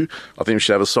 2022. I think we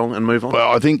should have a song and move on.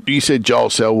 Well, I think you said Joel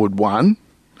Selwood won.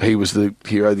 He was the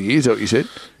hero of the year. Is that what you said?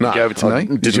 No, you gave it to me.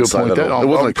 Did you appoint that?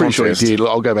 I'm pretty sure you did.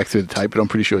 I'll go back through the tape, but I'm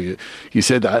pretty sure you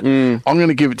said that. I'm going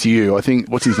to give it to you. I think,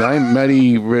 what's his name?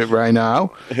 Matty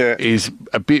Raynal is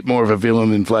a bit more of a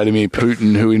villain than Vladimir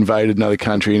Putin, who invaded another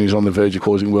country and is on the verge of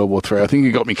causing World War III. I think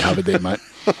you got me covered there, mate.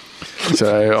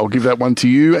 So I'll give that one to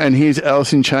you. And here's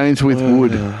Alice in Chains with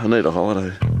Wood. I need a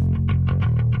holiday.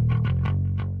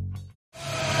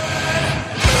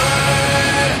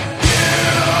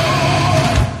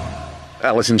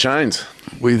 Alice in Chains.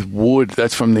 With Wood.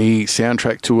 That's from the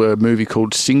soundtrack to a movie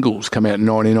called Singles, come out in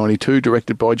 1992,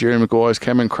 directed by Jerry Maguire's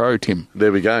Cameron Crowe, Tim.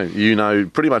 There we go. You know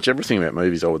pretty much everything about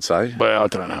movies, I would say. Well, I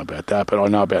don't know about that, but I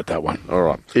know about that one. All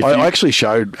right. I actually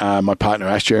showed my partner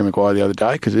Ash Jerry Maguire the other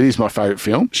day, because it is my favourite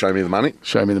film. Show Me the Money.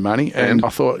 Show Me the Money. And I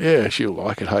thought, yeah, she'll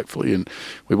like it, hopefully. And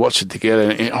we watched it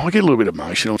together, and I get a little bit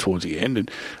emotional towards the end. And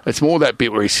it's more that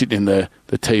bit where he's sitting in the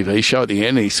TV show at the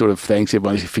end, and he sort of thanks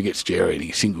everyone. He forgets Jerry, and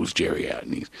he singles Jerry out,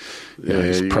 and he's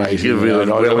praising him.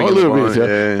 And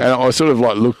I sort of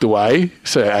like looked away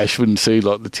so Ash wouldn't see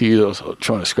like the tears. I was like,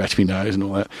 trying to scratch my nose and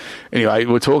all that. Anyway,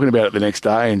 we're talking about it the next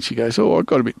day, and she goes, "Oh, I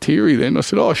got a bit teary then." I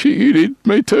said, "Oh shit, you did,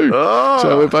 me too."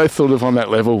 So we're both sort of on that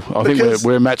level. I think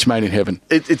we're a match made in heaven.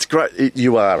 It's great.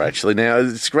 You are actually. Now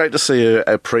it's great to see her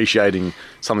appreciating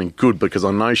something good, because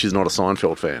I know she's not a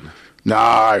Seinfeld fan.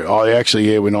 No,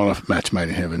 we're not a match made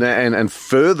in heaven. And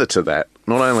further to that,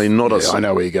 not only not I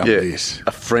know where you're going with this.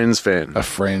 a Friends fan. A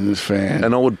Friends fan.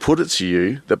 And I would put it to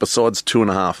you that besides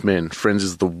 2.5 Men, Friends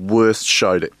is the worst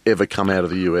show to ever come out of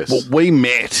the US. Well, we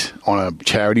met on a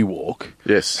charity walk.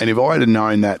 Yes. And if I had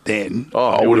known that then,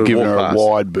 I you would have given her walked a past.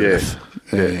 wide berth.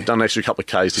 Yeah. Done an extra couple of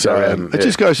Ks to go around. It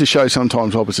just goes to show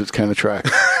sometimes opposites can attract.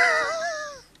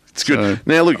 It's good.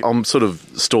 Now, look, I'm sort of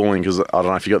stalling because I don't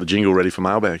know if you got the jingle ready for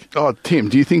mailbag. Oh, Tim,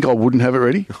 do you think I wouldn't have it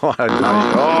ready?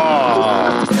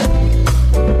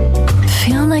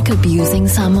 Feel like abusing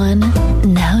someone?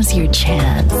 Now's your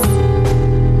chance.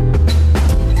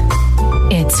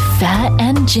 It's Fat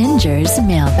and Ginger's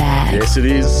mailbag. Yes, it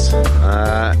is.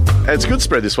 It's a good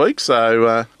spread this week,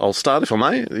 so I'll start if I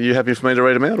may. Are you happy for me to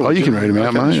read them out? You can read them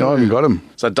out, mate. Sure. I haven't got them.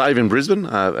 So Dave in Brisbane,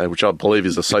 which I believe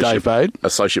is Dave Bade?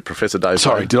 Associate Professor Dave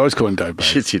Sorry, Bade. did I just call him Dave Bade?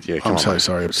 Shit, yeah, come I'm on, so mate.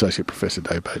 sorry, Associate Professor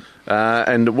Dave Bade.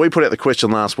 And we put out the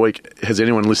question last week, has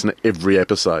anyone listened to every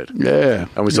episode? Yeah.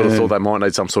 And we sort of thought they might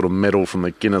need some sort of medal from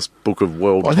the Guinness Book of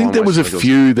World I think Time there was a Records.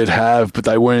 few that have, but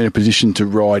they weren't in a position to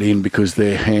write in because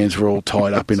their hands were all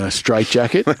tied up in a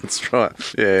straitjacket. That's right.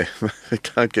 Yeah, they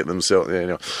can't get themselves. Yeah,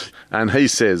 anyway. And he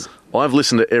says, I've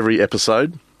listened to every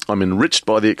episode. I'm enriched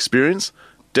by the experience.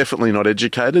 Definitely not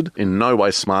educated, in no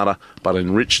way smarter, but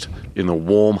enriched in the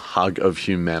warm hug of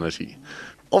humanity.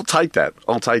 I'll take that.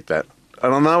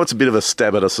 And I know it's a bit of a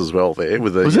stab at us as well there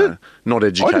with the not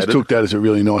educated. I just took that as a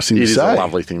really nice thing to say. It is a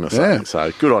lovely thing to say. Yeah.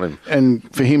 So good on him.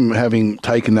 And for him having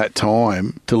taken that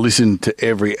time to listen to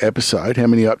every episode, how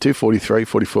many are you up to? 43,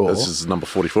 44? This is number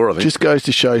 44, I think. Just goes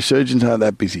to show surgeons aren't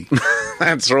that busy.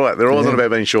 That's right. They're always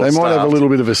about being short-staffed. They might have a little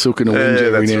bit of a sook and a whinge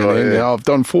every now and then. I've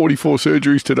done 44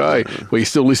 surgeries today. Well, you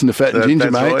still listen to Fat and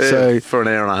Ginger, that's mate. right, So for an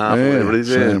hour and a half, whatever it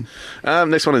is. Yeah.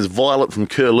 Next one is Violet from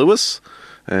Kerr Lewis.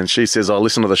 And she says, I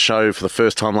listened to the show for the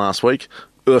first time last week.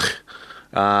 Ugh.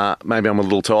 Maybe I'm a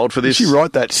little too old for this. Did she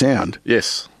write that sound?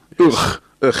 Yes. Ugh.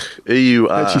 Ugh.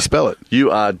 E-U-R. How'd she spell it?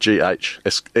 U-R-G-H.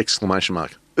 Exclamation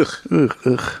mark. Ugh. Ugh.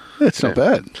 Ugh. That's not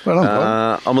bad. Well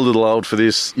done, I'm a little old for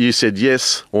this. You said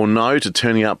yes or no to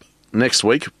turning up next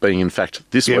week, being in fact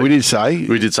this week. Yeah, we did say.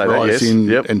 We did say that, Write yes. us in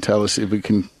Yep. and tell us if we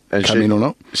can come in or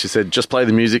not. She said, just play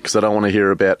the music because I don't want to hear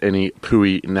about any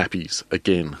pooey nappies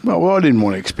again. Well, I didn't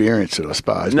want to experience it, I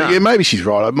suppose. No. But yeah, maybe she's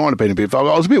right. I might have been a bit... I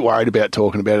was a bit worried about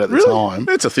talking about it at the time.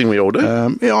 That's a thing we all do.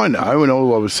 Yeah, I know, and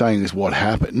all I was saying is what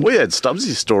happened. We had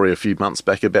Stubbs' story a few months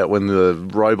back about when the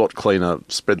robot cleaner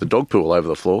spread the dog poo all over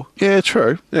the floor. Yeah,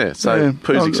 true. Yeah, so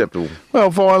poo's acceptable. Well,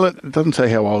 Violet, it doesn't say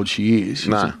how old she is.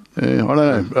 No. I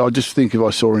don't know. I just think if I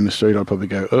saw her in the street, I'd probably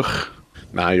go, ugh.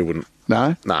 No, you wouldn't.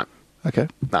 No? No. Okay.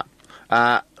 No.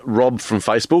 Rob from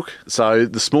Facebook. So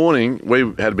this morning, we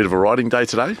had a bit of a writing day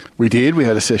today. We did. We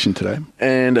had a session today.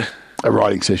 And... A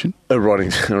writing session. A writing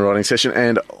session.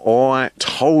 And I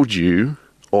told you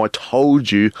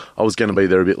I was going to be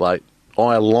there a bit late.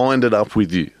 I lined it up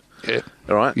with you. Yeah.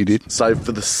 All right? You did. So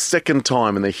for the second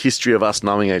time in the history of us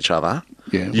knowing each other,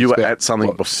 yeah, you were at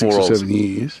something before 6 or 7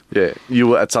 years. Yeah, you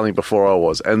were at something before I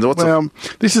was. And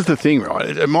this is the thing,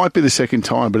 right? It might be the second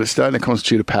time, but it's starting to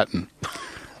constitute a pattern.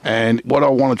 And what I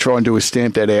want to try and do is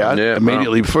stamp that out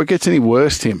immediately before it gets any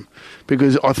worse, Tim.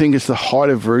 Because I think it's the height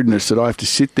of rudeness that I have to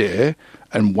sit there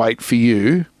and wait for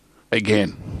you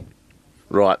again.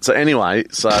 Right. So anyway,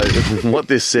 what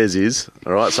this says is,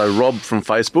 all right, so Rob from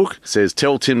Facebook says,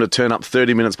 tell Tim to turn up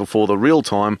 30 minutes before the real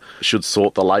time, should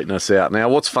sort the lateness out. Now,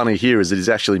 what's funny here is that he's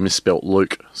actually misspelt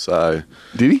Luke. So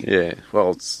did he? Yeah.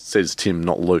 Well, it says Tim,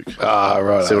 not Luke. Ah,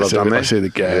 right. See what I've done there? I see the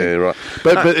gag. Yeah, right.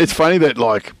 But it's funny that,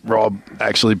 like, Rob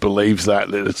actually believes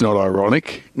that it's not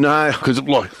ironic. No. Because,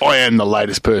 like, I am the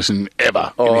latest person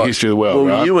ever in the history of the world,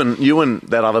 well, right? you and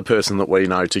that other person that we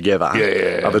know together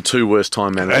are the two worst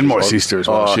time managers. And my sister as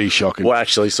well. She's shocking. Well,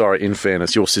 actually, sorry, in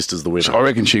fairness, your sister's the winner. I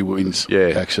reckon she wins,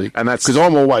 actually. And that's because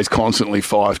I'm always constantly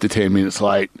 5 to 10 minutes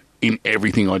late in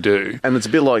everything I do. And it's a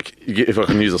bit like, if I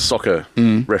can use a soccer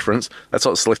reference, that's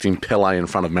like selecting Pele in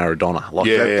front of Maradona. Like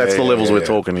that's the levels we're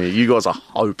talking here. You guys are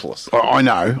hopeless. I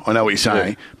know what you're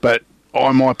saying, but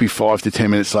I might be 5 to 10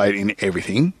 minutes late in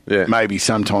everything, maybe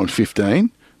sometimes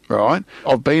 15, right?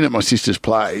 I've been at my sister's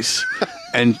place,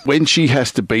 and when she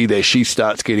has to be there, she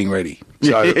starts getting ready.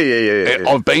 So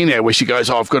I've been there where she goes,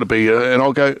 I've got to be there, and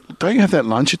I'll go, don't you have that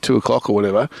lunch at 2 o'clock or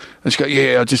whatever? And she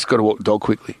goes, I just got to walk the dog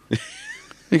quickly.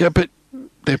 You go, but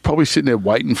they're probably sitting there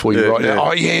waiting for you right now.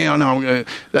 Oh, yeah, I know.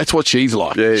 That's what she's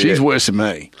like. She's worse than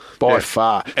me by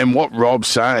far. And what Rob's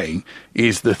saying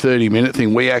is the 30-minute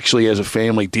thing. We actually, as a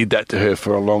family, did that to her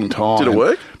for a long time. Did it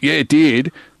work? Yeah, it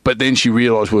did. But then she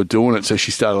realised we were doing it, so she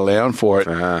started allowing for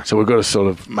it. So we've got to sort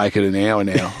of make it an hour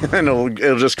now. And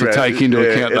it'll just to take into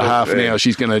account the half an hour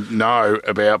she's going to know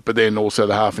about, but then also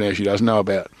the half an hour she doesn't know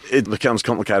about. It becomes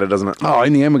complicated, doesn't it? Oh,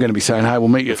 in the end, we're going to be saying, hey, we'll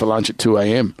meet you for lunch at 2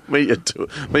 a.m. Meet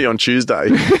you on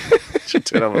Tuesday. Should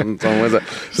turn up on Wednesday.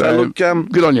 So look,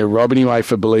 good on you, Rob, anyway,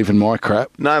 for believing my crap.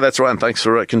 No, that's right, and thanks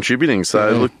for contributing. So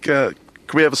look,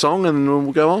 can we have a song and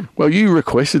we'll go on? Well, you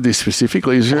requested this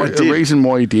specifically. Is there a reason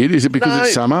why you did? Is it because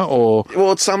it's summer or?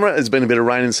 Well, it's summer. There's been a bit of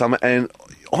rain in summer, and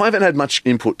I haven't had much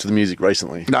input to the music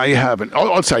recently. No, you haven't.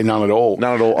 I'd say none at all.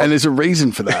 None at all. And there's a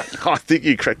reason for that. I think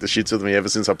you cracked the shits with me ever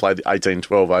since I played the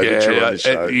 1812 overture on this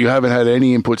show. You haven't had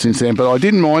any input since then, but I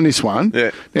didn't mind this one.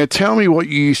 Yeah. Now, tell me what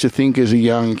you used to think as a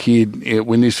young kid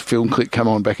when this film clip came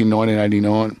on back in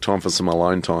 1989. Time for some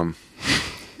alone time.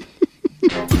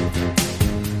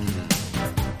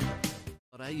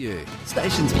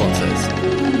 Station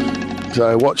sponsors.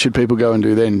 So what should people go and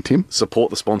do then, Tim? Support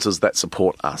the sponsors that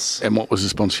support us. And what was the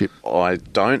sponsorship? I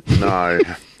don't know,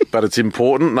 but it's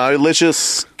important. No,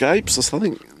 Leisurescapes or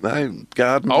something. No,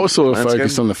 garden. I was sort of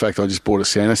focused on the fact I just bought a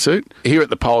Santa suit here at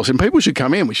the Pulse, and people should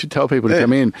come in. We should tell people to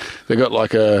come in. They've got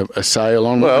like a sale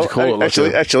on. Well, what do you call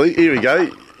it? Actually, here we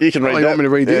go. You can read that. You want me to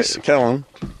read this? Come on.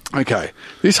 Okay.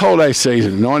 This holiday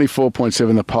season,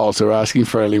 94.7 The Pulse are asking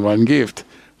for only one gift,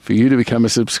 for you to become a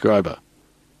subscriber.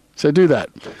 So do that.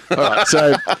 All right,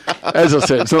 so as I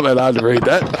said, it's not that hard to read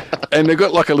that. And they've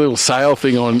got like a little sale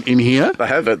thing on in here. They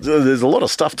have it. There's a lot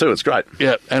of stuff too. It's great.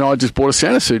 Yeah, and I just bought a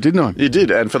Santa suit, didn't I? You did,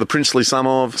 and for the princely sum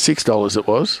of $6 it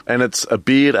was. And it's a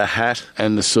beard, a hat,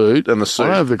 and the suit. And the suit. I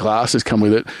don't know if the glasses come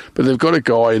with it, but they've got a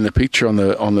guy in the picture on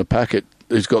the packet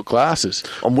who's got glasses.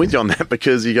 I'm with you on that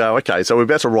because you go, okay, so we're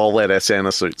about to roll out our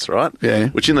Santa suits, right? Yeah.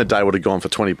 Which in the day would have gone for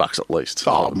 $20 at least.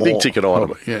 Oh, more. Big ticket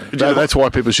item. Yeah. That's why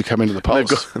people should come into the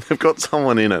Pulse. They've got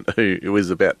someone in it who is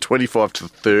about 25 to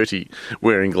 30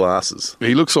 wearing glasses.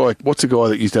 He looks like, what's the guy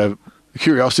that used to have the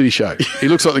Curiosity Show? He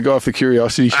looks like the guy off the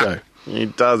Curiosity Show. He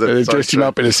does. They've dressed him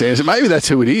up in a Santa. Maybe that's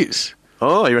who it is.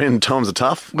 Oh, you reckon times are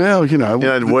tough? Well,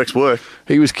 work's work.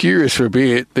 He was curious for a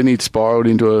bit, then he'd spiralled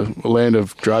into a land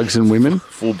of drugs and women.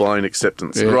 Full-blown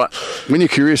acceptance. Yeah. Right. When you're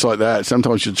curious like that,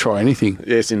 sometimes you'll try anything.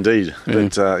 Yes, indeed. Yeah.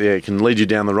 But, it can lead you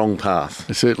down the wrong path.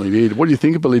 It certainly did. What do you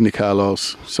think of Belinda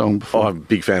Carlisle's song before? I'm a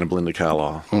big fan of Belinda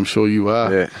Carlisle. I'm sure you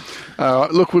are. Yeah.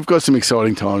 Look, we've got some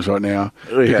exciting times right now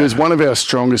because one of our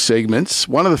strongest segments,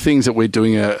 one of the things that we're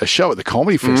doing a show at the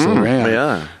Comedy Festival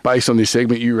around, based on this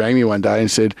segment, you rang me one day and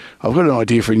said, I've got an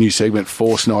idea for a new segment,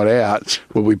 Force Night Out,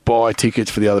 where we buy tickets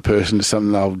for the other person to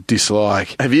something they'll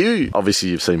dislike. Have you? Obviously,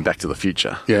 you've seen Back to the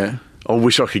Future. Yeah. I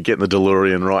wish I could get in the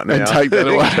DeLorean right now and take that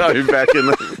away. Go back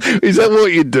in. Is that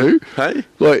what you'd do? Hey,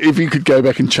 like if you could go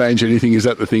back and change anything, is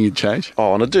that the thing you'd change?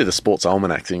 Oh, and I'd do the sports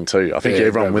almanac thing too. I think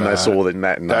everyone when they saw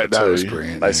that was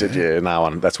brilliant. They said, "Yeah, no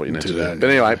one. That's what you need to do." But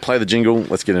anyway, play the jingle.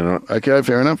 Let's get into it. Okay,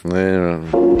 fair enough.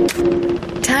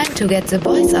 Time to get the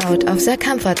boys out of their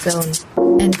comfort zone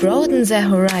and broaden their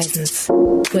horizons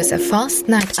with a Forced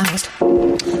Night Out.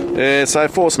 Yeah, so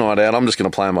Forced Night Out. I'm just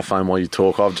going to play on my phone while you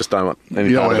talk. I just don't want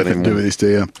any part of it anymore. You don't have to do with this, do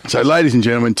you? So, ladies and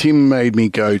gentlemen, Tim made me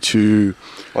go to...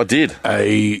 I did.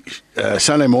 A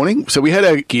Sunday morning. So we had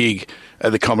a gig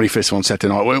at the Comedy Festival on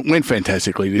Saturday night. It went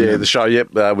fantastically, didn't it? The show,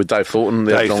 with Dave Thornton.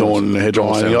 Dave Thornton, the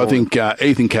headliner. I think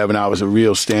Ethan Kavanagh was a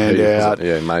real standout.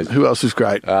 Amazing. Who else was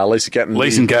great? Lisa Gattenby.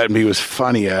 Lisa Gattenby was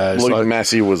funny as. Luke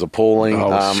Massey was appalling.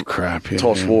 Oh, crap. Yeah,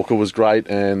 Tosh Walker was great,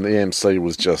 and the MC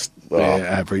was just...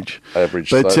 average. Average.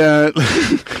 But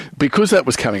because that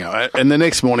was coming up, and the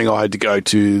next morning I had to go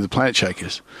to the Planet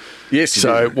Shakers. Yes, you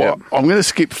did. I'm going to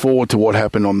skip forward to what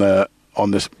happened on the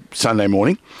Sunday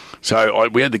morning. So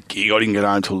we had the gig. I didn't get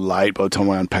home until late. By the time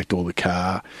I unpacked all the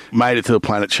car, made it to the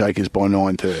Planet Shakers by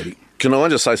 9:30. Can I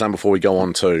just say something before we go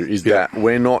on too? Is that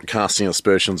we're not casting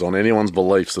aspersions on anyone's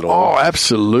beliefs at all. Oh,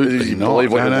 absolutely not.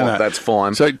 Believe what you want. That's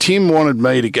fine. So Tim wanted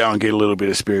me to go and get a little bit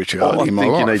of spirituality in my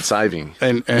life. I think you need saving,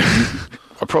 and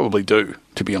I probably do,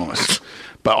 to be honest.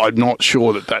 But I'm not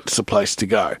sure that that's the place to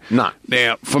go. No.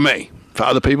 Now, for me. For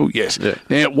other people, yes. Yeah.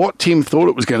 Now, what Tim thought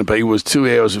it was going to be was 2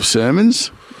 hours of sermons,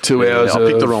 2 hours I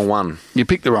picked the wrong one. You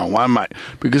picked the wrong one, mate.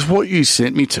 Because what you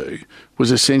sent me to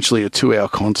was essentially a 2-hour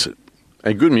concert.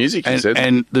 And good music, you said.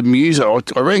 And the muso,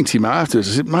 I rang Tim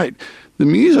afterwards. I said, mate, the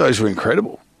musos were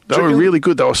incredible. They were really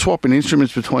good. They were swapping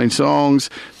instruments between songs.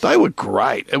 They were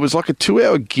great. It was like a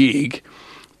 2-hour gig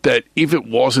that if it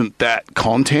wasn't that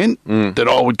content, that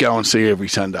I would go and see every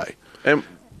Sunday. And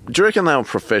do you reckon they were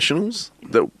professionals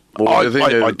that... I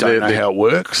don't know how it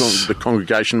works. The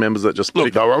congregation members that just...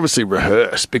 Look, they were obviously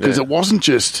rehearsed because it wasn't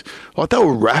just... Like, they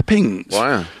were rapping.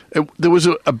 Wow. There was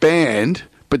a band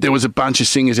but there was a bunch of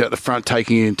singers out the front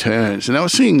taking it in turns, and they were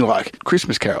singing like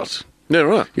Christmas carols. Yeah,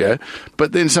 right. Yeah,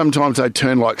 but then sometimes they'd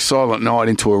turn like Silent Night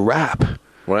into a rap.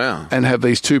 Wow. And have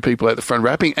these two people at the front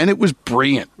rapping, and it was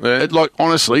brilliant. Yeah.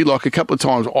 Honestly, a couple of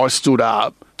times I stood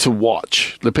up to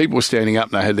watch. The people were standing up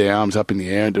and they had their arms up in the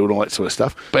air and doing all that sort of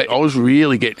stuff. But I was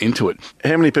really getting into it.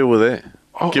 How many people were there?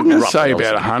 I'm going to say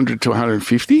about 100 to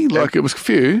 150. Like, it was a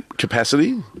few.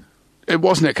 Capacity? It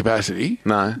wasn't at capacity.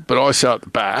 No. But I sat at the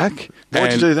back.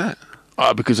 Why'd you do that?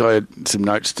 Because I had some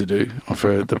notes to do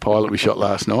for the pilot we shot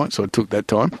last night, so I took that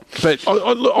time. But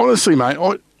honestly, mate,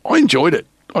 I enjoyed it.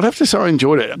 I'd have to say I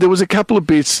enjoyed it. There was a couple of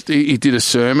bits, he did a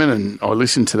sermon and I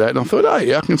listened to that and I thought, oh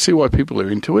yeah, I can see why people are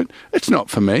into it. It's not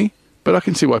for me, but I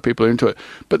can see why people are into it.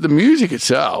 But the music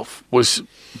itself was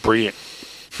brilliant.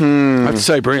 I have to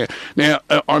say brilliant. Now,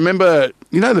 I remember,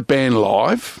 the band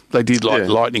Live? They did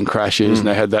Lightning Crashes and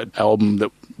they had that album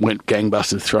that went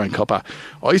gangbusters, Throwing Copper.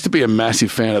 I used to be a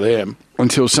massive fan of them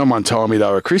until someone told me they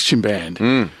were a Christian band.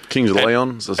 Kings of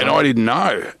Leon. And I didn't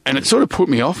know. And it sort of put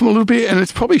me off them a little bit, and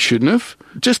it probably shouldn't have,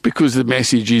 just because the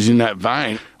message is in that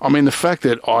vein. I mean, the fact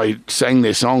that I sang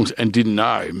their songs and didn't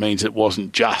know means it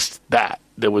wasn't just that.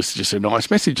 There was just a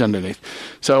nice message underneath.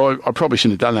 So I probably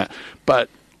shouldn't have done that. But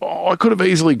I could have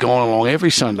easily gone along every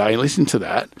Sunday and listened to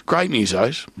that. Great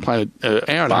musos, playing an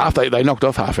hour and a half. They knocked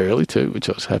off half early too, which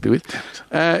I was happy with.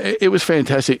 It was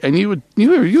fantastic, and you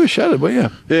were shattered, weren't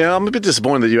you? Yeah, I'm a bit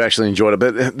disappointed that you actually enjoyed it,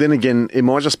 but then again, it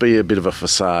might just be a bit of a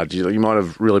facade. You might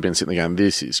have really been sitting there going,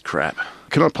 "This is crap."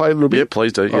 Can I play a little bit? Yeah,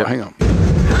 please do. Oh, hang on.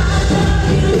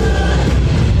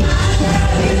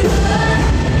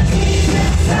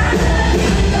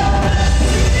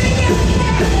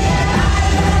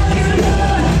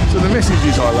 The message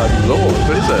is I love you, Lord.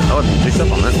 What is it? I haven't picked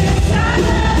up on that.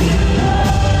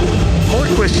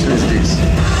 My question is this.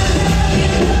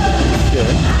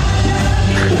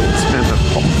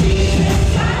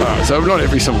 So not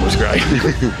every song was great.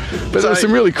 But there were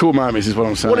some really cool moments is what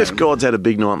I'm saying. What if God's had a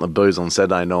big night on the booze on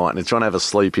Saturday night and he's trying to have a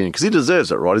sleep in? Because he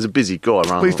deserves it, right? He's a busy guy.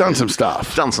 Well, he's done some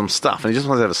stuff. And he just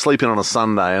wants to have a sleep in on a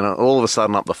Sunday, and all of a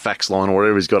sudden up the fax line or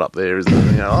whatever he's got up there is,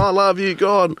 I love you,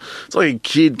 God. It's like a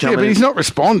kid coming in. Yeah, but he's not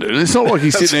responding. It's not like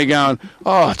he's sitting there going,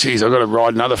 oh, geez, I've got to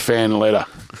write another fan letter.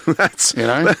 That's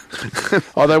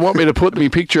Oh, they want me to put my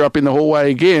picture up in the hallway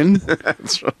again.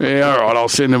 That's right. Yeah, all right, I'll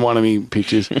send them one of me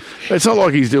pictures. It's not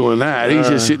like he's doing that. He's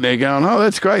just sitting there going, oh,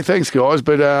 that's great, thanks guys,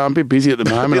 but I'm a bit busy at the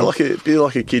moment. Be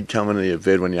like a kid coming to your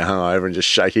bed when you're hungover and just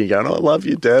shaking, going, I love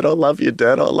you, Dad, I love you,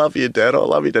 Dad, I love you, Dad, I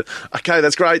love you, Dad. Okay,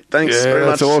 that's great, thanks very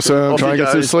much. That's awesome. Trying to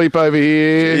get some sleep over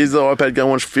here. Here's the iPad, go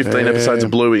and watch 15 episodes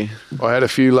of Bluey. I had a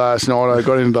few last night. I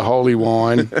got into the holy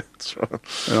wine. That's right.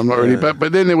 And I'm not really,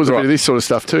 but then there was a bit of this sort of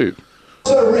stuff too.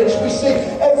 So rich, we see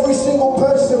every single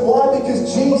person. Why?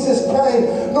 Because Jesus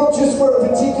came, not just for a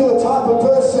particular type of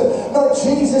person. No,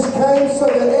 Jesus came so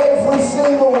that every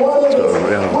single one of us. A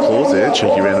round of applause there,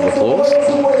 cheeky round of applause.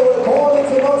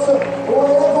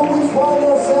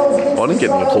 I didn't get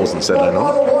any applause on Saturday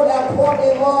night.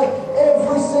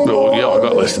 Well, yeah, I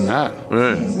got less than that.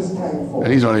 Yeah. And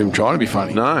he's not even trying to be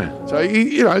funny. No. So,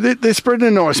 they're spreading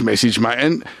a nice message, mate.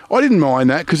 And I didn't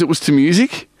mind that because it was to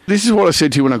music. This is what I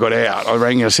said to you when I got out. I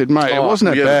rang you, I said, mate, it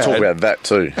wasn't that bad. Talk about that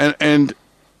too. And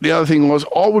the other thing was,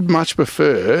 I would much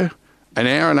prefer an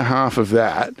hour and a half of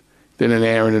that than an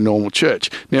hour in a normal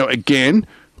church. Now, again,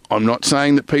 I'm not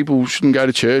saying that people shouldn't go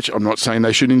to church. I'm not saying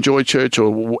they should enjoy church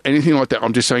or anything like that.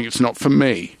 I'm just saying it's not for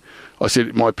me. I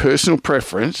said my personal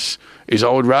preference is I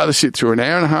would rather sit through an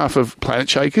hour and a half of Planet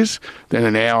Shakers than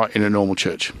an hour in a normal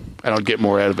church, and I'd get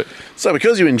more out of it. So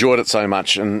because you enjoyed it so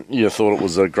much and you thought it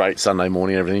was a great Sunday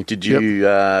morning and everything, did you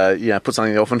put something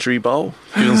in the offering tree bowl?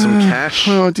 Give them some cash?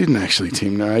 Well, I didn't actually,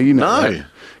 Tim, no. That.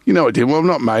 You know I did. Well, I'm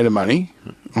not made of money.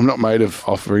 I'm not made of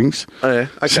offerings. Oh, yeah.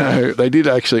 Okay. So they did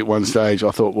actually at one stage.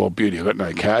 I thought, well, beauty, I've got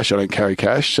no cash. I don't carry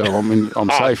cash, so I'm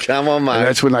safe. Come on, mate. And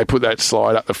that's when they put that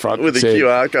slide up the front. With the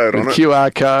QR code on it. With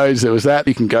QR codes. There was that.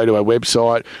 You can go to our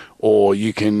website or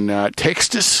you can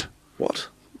text us. What?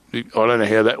 I don't know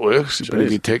how that works. But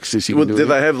if you text us, you can do it. Did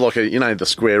they have like the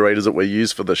square readers that we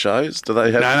use for the shows? Do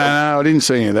they have? No, I didn't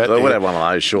see any of that. They would have one of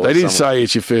those, sure. They did say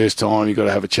it's your first time. You've got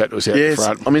to have a chat to us out the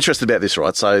front. I'm interested about this,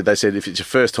 right? So they said if it's your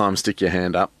first time, stick your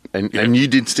hand up. And you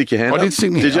did stick your hand up? I did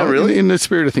stick my hand up. Did you really? In the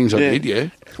spirit of things, I did, yeah.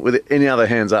 With any other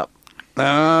hands up?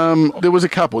 There was a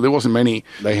couple. There wasn't many.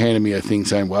 They handed me a thing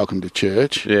saying "Welcome to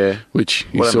church." Yeah, which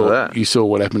you what saw. That? You saw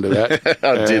what happened to that.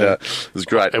 I did. It was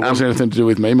great. It wasn't anything to do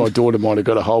with me. My daughter might have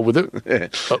got a hold with it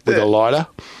with a lighter.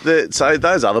 So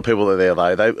those other people that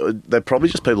are there, they're probably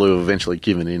just people who have eventually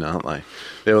given in, aren't they?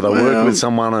 They work with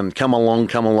someone and come along.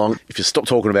 If you stop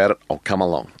talking about it, I'll come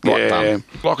along. Right, done.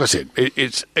 Like I said,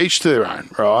 it's each to their own,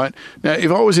 right? Now,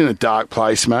 if I was in a dark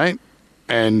place, mate,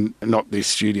 and not this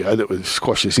studio that we've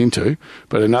squashed this into,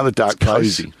 but another dark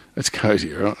place. Cozy. It's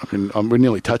cozy, right? We're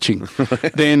nearly touching.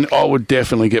 Then I would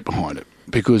definitely get behind it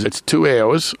because it's 2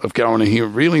 hours of going to hear a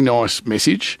really nice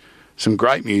message, some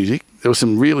great music. There were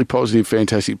some really positive,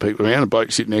 fantastic people around. A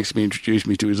bloke sitting next to me introduced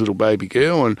me to his little baby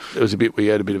girl, and there was a bit we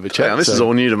had a bit of a chat. Now, this is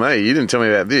all new to me. You didn't tell me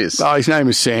about this. Oh, his name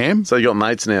is Sam. So you got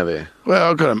mates now there?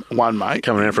 Well, I've got one mate.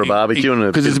 Coming around for a barbecue and a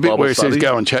because there's a bit where it study. says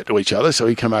go and chat to each other, so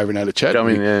he come over and had a chat.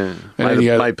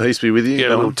 Made peace be with you. Yeah,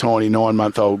 a little tiny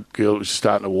 9-month-old girl was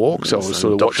starting to walk, so I was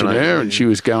sort of watching her, and she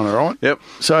was going all right. Yep.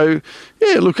 So,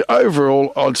 yeah, look,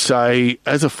 overall, I'd say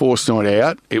as a forced night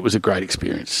out, it was a great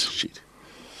experience. Shit.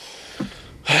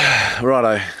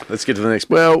 Righto, let's get to the next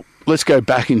bit. Well, let's go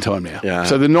back in time now. Yeah.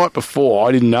 So the night before,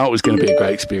 I didn't know it was going to be a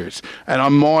great experience. And I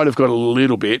might have got a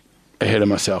little bit ahead of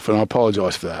myself, and I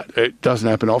apologise for that. It doesn't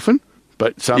happen often,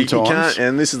 but sometimes... You can't,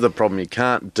 and this is the problem, you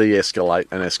can't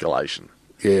de-escalate an escalation.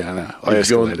 Yeah, I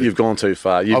know. You've gone too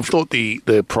far. I've thought the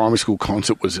primary school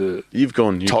concert was You've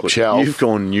gone nuclear. Top shelf. You've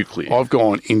gone nuclear. I've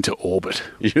gone into orbit.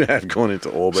 You have gone into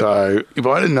orbit. So if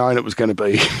I hadn't known it was going to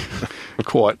be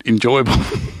quite enjoyable,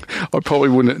 I probably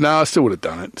wouldn't. No, I still would have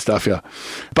done it. Stuff you.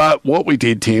 But what we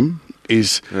did, Tim,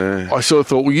 is I sort of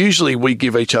thought, well, usually we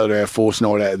give each other our forced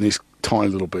night out in this tiny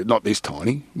little bit. Not this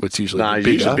tiny, but it's usually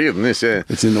bigger. Usually bigger than this, yeah.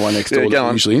 It's in the one next door that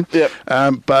we're usually in. Yep.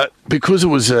 But because it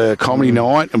was a comedy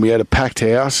night and we had a packed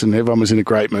house and everyone was in a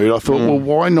great mood, I thought, well,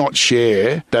 why not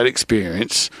share that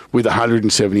experience with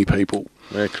 170 people?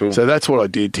 Yeah, cool. So that's what I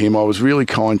did, Tim. I was really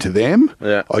kind to them.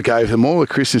 Yeah. I gave them all a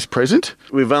Christmas present.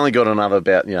 We've only got another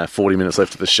about 40 minutes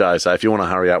left of the show, so if you want to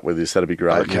hurry up with this, that'd be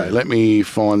great. Okay, let me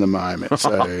find the moment.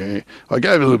 So I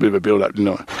gave a little bit of a build-up,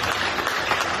 didn't I?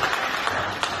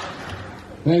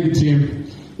 Thank you, Tim.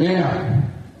 Now,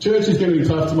 church is going to be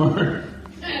tough tomorrow.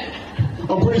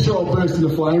 I'm pretty sure I'll burst into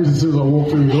flames as soon as I walk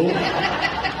through the door.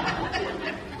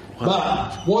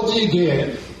 But what do you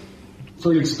get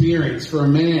for an experience for a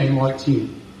man like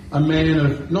Tim? A man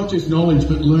of not just knowledge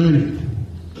but learning.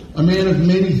 A man of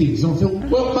many things. And I thought,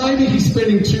 well, maybe he's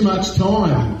spending too much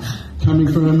time coming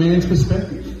from a man's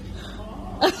perspective.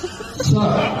 So,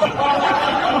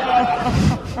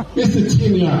 Mr.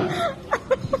 Tim Young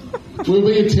will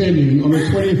be attending on the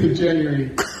 20th of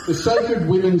January the Sacred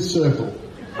Women's Circle.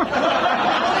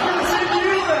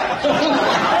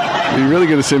 Are you really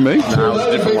going to send me? No, it was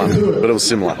a different one, but it was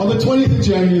similar. On the 20th of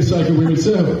January, the Sacred Women's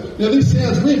Circle. Now, this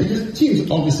sounds weird because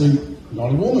Tim's obviously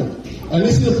not a woman. And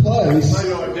this is a place...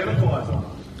 Maybe identifies them.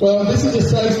 Well, this is a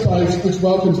safe space which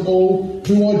welcomes all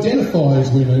who identify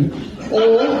as women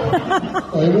or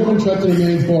a woman trapped in a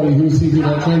man's body who is thinking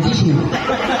about transitioning.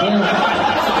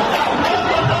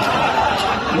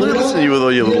 We're listening to you with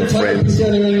all your little friends.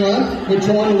 We're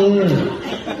trying to learn.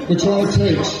 We're trying to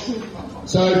teach.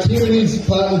 So Tim and his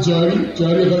partner Jody,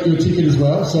 I got you a ticket as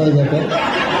well. Sorry about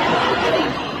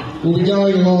that. We'll be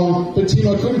going along. But Tim,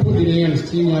 I couldn't put you down as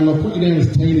Tim Young. I put you down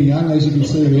as Tina Young, as you can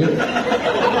see there.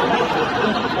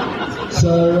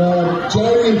 So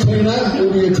Jody and Tina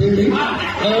will be attending.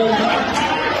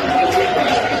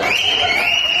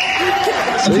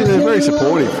 See, they're very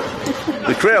supportive.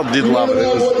 The crowd did love it. You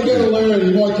never know what you're going to learn.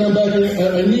 You might come back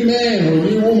a new man or a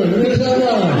new woman. Who knows that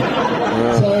one?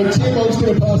 So, Tim, I'm just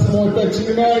going to pass the mic back to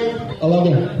you, mate. I love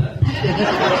you.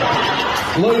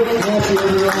 Luke, nice to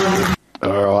everyone.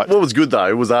 All right. What was good,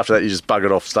 though, was after that you just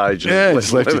buggered off stage. And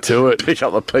just left it to it. Pick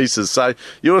up the pieces. So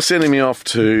you're sending me off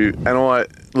to... And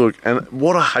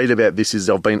what I hate about this is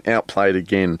I've been outplayed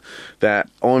again, that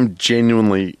I'm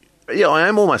genuinely... Yeah, I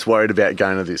am almost worried about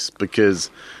going to this because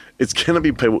it's going to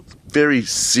be people, very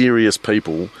serious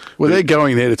people. Well, they're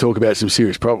going there to talk about some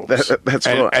serious problems. That's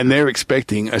right. And they're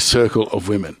expecting a circle of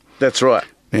women. That's right.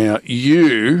 Now,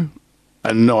 you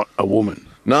are not a woman.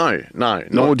 No.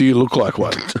 Nor do you look like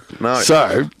one. No.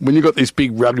 So, when you've got this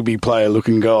big rugby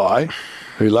player-looking guy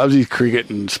who loves his cricket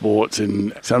and sports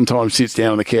and sometimes sits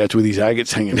down on the couch with his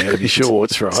agates hanging out of his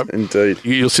shorts, right? Indeed.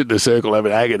 You'll sit in a circle, have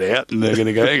an agate out, and they're going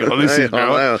to go, hang on, this is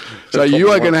right. So That's you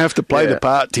are going to have to play the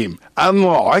part, Tim.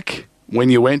 Unlike when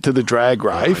you went to the drag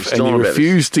rave and you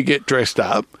refused to get dressed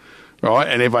up, right,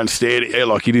 and everyone stared at you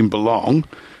like you didn't belong.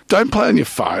 Don't play on your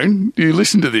phone. You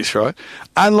listen to this, right?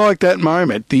 Unlike that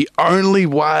moment, the only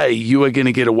way you are going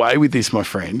to get away with this, my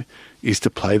friend, is to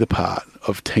play the part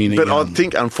of Tina But Young. I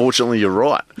think, unfortunately, you're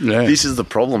right. Yeah. This is the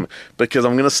problem, because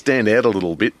I'm going to stand out a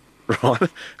little bit, right? And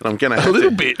I'm going to have A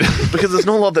little bit. because it's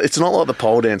not like the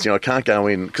pole dancing. I can't go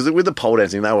in, because with the pole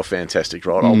dancing, they were fantastic,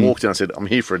 right? I walked in and I said, I'm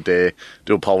here for a dare,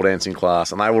 do a pole dancing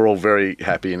class, and they were all very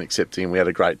happy and accepting, and we had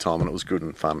a great time, and it was good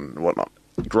and fun and whatnot.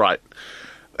 Great.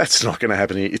 That's not going to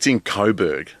happen here. It's in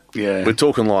Coburg. Yeah. We're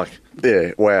talking like,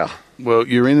 yeah, wow. Well,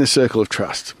 you're in the circle of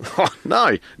trust. Oh,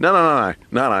 no.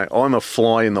 I'm a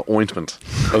fly in the ointment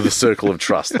of the circle of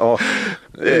trust. Oh,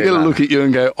 They're going to look at you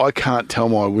and go, I can't tell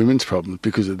my women's problems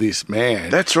because of this man.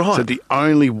 That's right. So the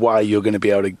only way you're going to be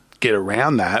able to get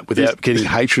around that without getting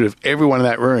hatred of everyone in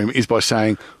that room is by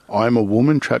saying, I'm a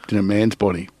woman trapped in a man's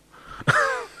body.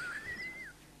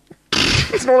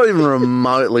 It's not even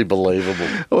remotely believable.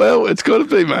 Well, it's got to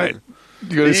be, mate.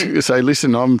 You got to say,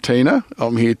 listen, I'm Tina.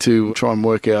 I'm here to try and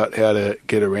work out how to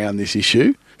get around this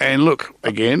issue. And look,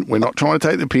 again, we're not trying to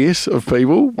take the piss of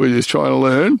people. We're just trying to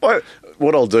learn.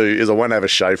 What I'll do is I won't have a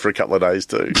shave for a couple of days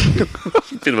too.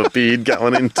 Bit of a beard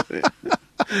going into.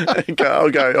 I'll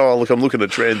go, oh, look, I'm looking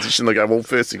at transition. They go, well,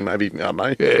 first thing, maybe, I don't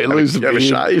know. Yeah, lose the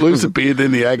beard. Lose the beard,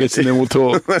 then the agates, and then we'll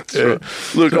talk. That's right.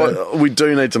 Look, we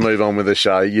do need to move on with the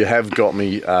show. You have got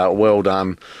me. Well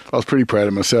done. I was pretty proud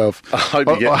of myself. I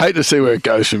hate to see where it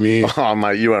goes from here. Oh,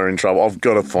 mate, you are in trouble. I've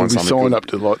got to find something. Signed up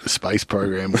to like the space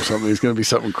program or something. There's going to be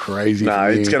something crazy. No,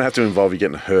 it's going to have to involve you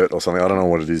getting hurt or something. I don't know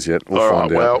what it is yet. We'll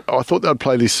find out. Well, I thought they'd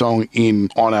play this song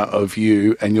in honour of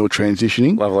you and your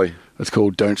transitioning. Lovely. It's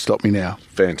called Don't Stop Me Now.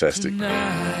 Fantastic.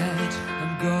 Tonight,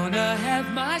 I'm gonna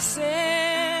have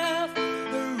myself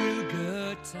a real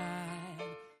good time.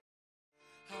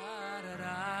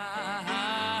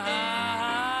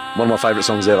 One of my favourite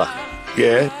songs ever.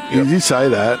 Yeah, you did say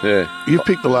that. Yeah. You've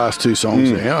picked the last two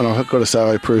songs now, and I've got to say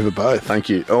I approve of both. Thank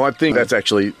you. Oh, I think that's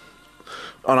actually...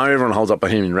 I know everyone holds up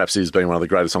Bohemian Rhapsody as being one of the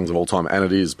greatest songs of all time, and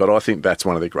it is, but I think that's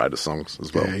one of their greatest songs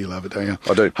as well. Yeah, you love it, don't you?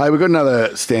 I do. Hey, we've got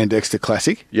another Stan Dexter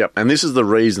classic. Yep, and this is the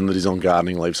reason that he's on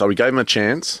gardening leave. So we gave him a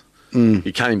chance,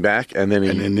 he came back, and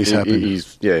then this happened.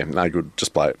 He's no good.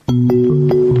 Just play it.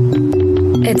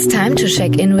 It's time to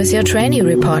check in with your trainee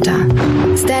reporter,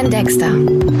 Stan Dexter.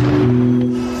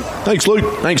 Thanks,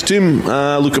 Luke. Thanks, Tim.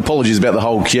 Look, apologies about the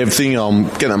whole Kiev thing. I'm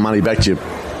getting that money back to you.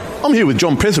 I'm here with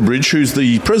John Petherbridge, who's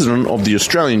the president of the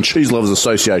Australian Cheese Lovers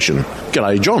Association.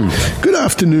 G'day, John. Good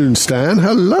afternoon, Stan.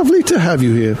 How lovely to have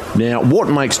you here. Now, what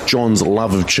makes John's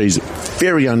love of cheese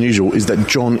very unusual is that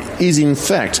John is, in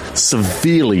fact,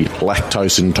 severely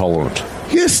lactose intolerant.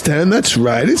 Yes, Stan, that's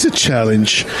right. It's a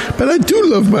challenge. But I do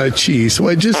love my cheese, so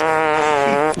I just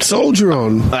soldier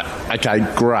on. Okay,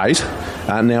 great.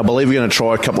 Now, I believe we're going to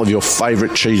try a couple of your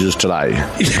favourite cheeses today.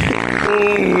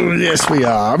 Yes, we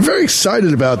are. I'm very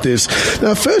excited about this.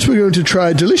 Now, first we're going to try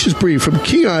a delicious brie from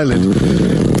King Island.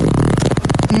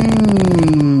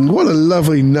 What a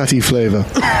lovely nutty flavour.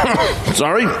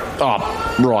 Sorry?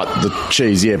 Oh, right, the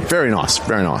cheese. Yeah, very nice,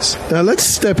 very nice. Now, let's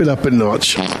step it up a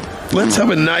notch. Let's have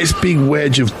a nice big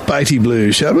wedge of bitey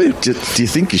blue, shall we? Do you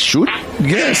think you should?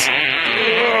 Yes.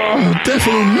 Oh,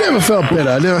 definitely never felt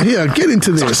better. Now, here, get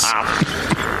into this.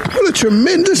 What a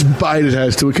tremendous bite it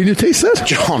has to it. Can you taste that?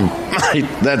 John, mate,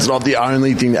 that's not the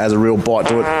only thing that has a real bite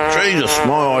to it. Jesus,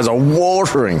 my eyes are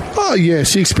watering. Oh,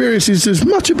 yes, the experience is as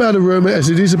much about aroma as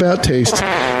it is about taste.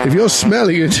 If you're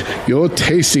smelling it, you're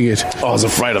tasting it. I was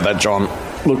afraid of that, John.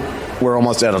 Look, we're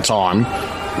almost out of time.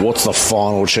 What's the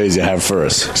final cheese you have for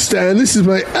us? Stan, this is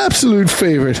my absolute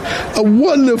favourite. A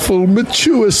wonderful,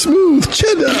 mature, smooth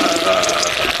cheddar.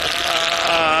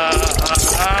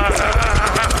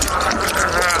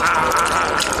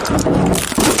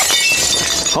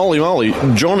 Holy moly,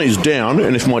 John is down,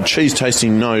 and if my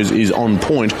cheese-tasting nose is on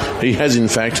point, he has in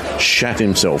fact shat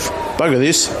himself. Bugger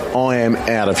this, I am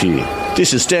out of here.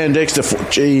 This is Stan Dexter for...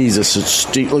 Jesus,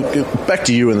 look, back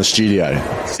to you in the studio.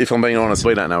 If I'm being honest,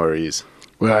 we don't know where he is.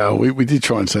 Well, we did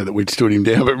try and say that we'd stood him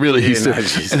down, but really he stood...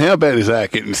 And how bad is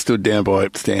that, getting stood down by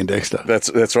Stan Dexter?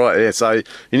 That's right, yeah. So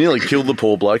he nearly killed the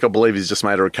poor bloke. I believe he's just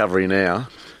made a recovery now.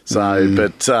 So,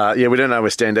 but we don't know where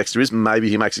Stan Dexter is. Maybe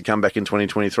he makes a comeback in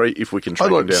 2023 if we can track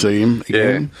him down. I'd like to see him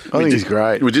again. Yeah. I think he's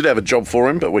great. We did have a job for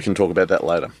him, but we can talk about that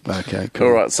later. Okay, cool.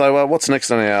 All right, so what's next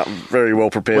on our very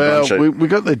well-prepared run sheet? We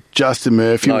got the Justin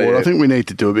Murphy award. Yeah. I think we need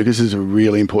to do it because it's a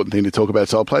really important thing to talk about.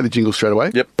 So I'll play the jingle straight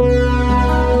away. Yep.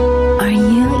 Are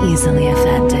you easily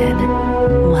offended?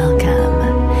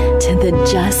 Welcome to the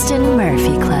Justin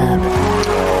Murphy Club.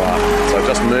 So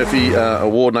Justin Murphy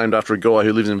award named after a guy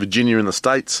who lives in Virginia in the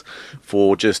States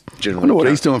for just generally... I wonder what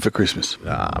he's doing for Christmas.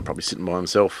 Probably sitting by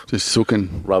himself. Just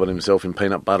sooking. Rubbing himself in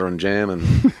peanut butter and jam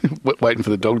and... Waiting for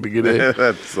the dog to get there.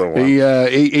 That's the one.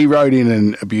 He wrote in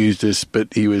and abused us,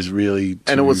 but he was really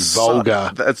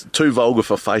vulgar. That's too vulgar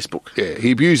for Facebook. Yeah,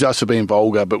 he abused us for being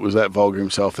vulgar, but was that vulgar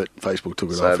himself that Facebook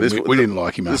took it off. We didn't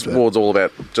like him after that. This award's all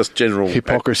about just general...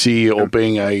 hypocrisy or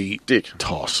being a dick.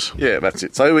 Toss. Yeah, that's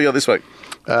it. So who we got this week?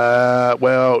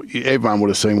 Well, everyone would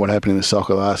have seen what happened in the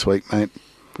soccer last week, mate.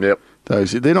 Yep.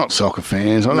 They're not soccer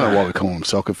fans. I don't know why we call them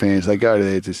soccer fans. They go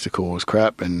there just to cause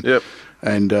crap and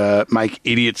make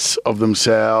idiots of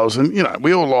themselves. And,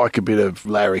 we all like a bit of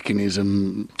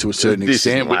larrikinism to a certain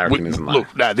extent.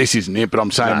 This isn't it, but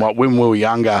I'm saying when we were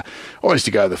younger, I used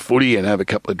to go to the footy and have a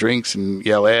couple of drinks and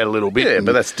yell out a little bit. Yeah,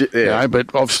 but that's...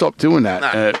 but I've stopped doing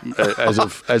that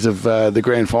as of the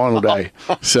grand final day.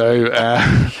 So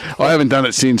I haven't done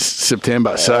it since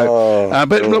September. So,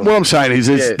 but what I'm saying is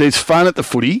there's fun at the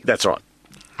footy. That's right.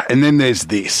 And then there's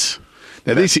this.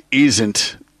 Now, this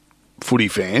isn't footy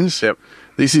fans. Yep.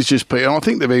 This is just people. I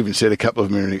think they've even said a couple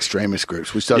of them are in extremist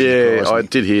groups, which doesn't surprise me. I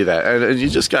did hear that. And you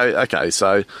just go, okay,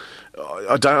 so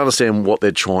I don't understand what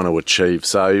they're trying to achieve.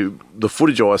 So the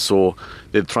footage I saw,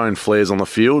 they'd thrown flares on the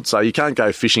field. So you can't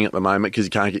go fishing at the moment because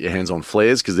you can't get your hands on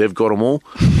flares because they've got them all.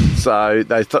 So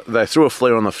they threw a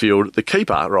flare on the field. The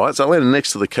keeper, right, so I landed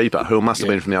next to the keeper, who must have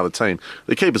been from the other team.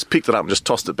 The keeper's picked it up and just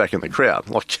tossed it back in the crowd.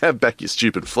 Like, have back your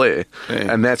stupid flare.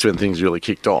 Yeah. And that's when things really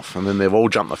kicked off. And then they've all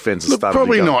jumped the fence and started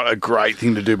probably to go. Not a great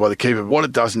thing to do by the keeper. What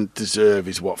it doesn't deserve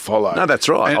is what followed. No, that's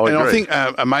right. And I I think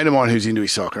a mate of mine who's into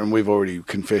his soccer, and we've already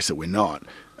confessed that we're not,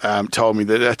 told me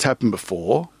that that's happened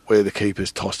before, where the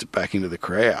keeper's tossed it back into the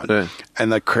crowd. Yeah.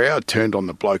 And the crowd turned on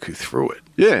the bloke who threw it.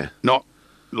 Yeah. Not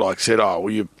said,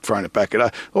 you've thrown it back at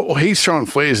us. Well, he's throwing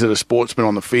flares at a sportsman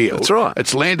on the field. That's right.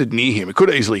 It's landed near him. It could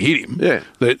easily hit him. Yeah.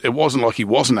 It wasn't like he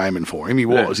wasn't aiming for him. He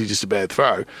was. He's just a bad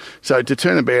throw. So to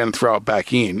turn about and throw it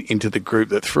back into the group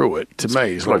that threw it, to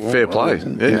me, is like fair play.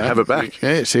 Have it back.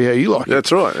 Yeah, see how you like it.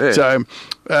 That's right. Yeah.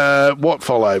 So what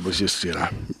followed was just,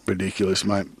 ridiculous,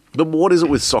 mate. But what is it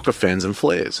with soccer fans and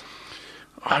flares?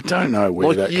 I don't know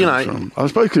where that comes from. I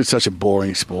suppose because it's such a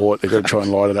boring sport, they've got to try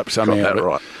and light it up somehow.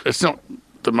 Right. It's not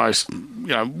the most,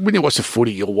 when you watch the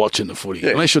footy, you're watching the footy. Yeah.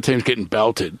 Unless your team's getting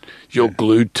belted, you're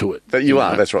glued to it. You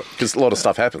are, that's right, because a lot of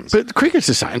stuff happens. But cricket's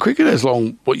the same. Cricket has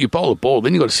you bowl a ball,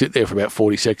 then you've got to sit there for about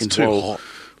 40 seconds. It's too hot.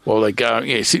 While they go,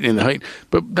 sitting in the heat.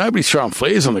 But nobody's throwing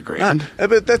flares on the ground. No,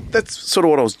 but that's sort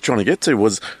of what I was trying to get to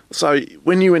was, so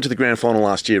when you went to the grand final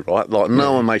last year, right, like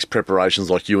no one makes preparations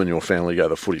like you and your family go to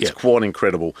the footy. It's quite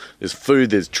incredible. There's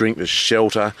food, there's drink, there's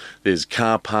shelter, there's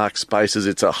car park spaces.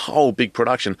 It's a whole big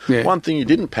production. Yeah. One thing you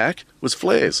didn't pack was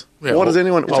flares. Yeah, Why does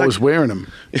anyone... I was wearing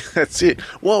them. That's it.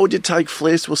 Why would you take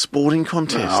flares to a sporting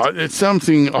contest? No, it's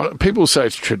something... People say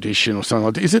it's tradition or something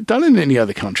like that. Is it done in any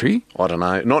other country? I don't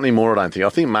know. Not anymore, I don't think. I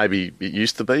think maybe it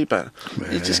used to be, but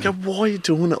you just go, why are you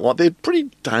doing it? Like, they're pretty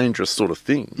dangerous sort of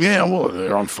things. Yeah, well,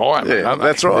 they're on fire, mate, aren't they?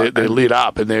 That's right. They're lit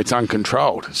up and it's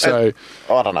uncontrolled. So...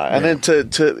 I don't know. And then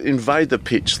to invade the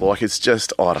pitch, like, it's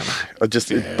just... I don't know.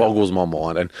 It boggles my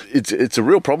mind. And it's a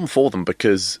real problem for them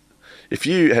because... If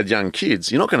you had young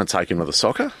kids, you're not going to take them to the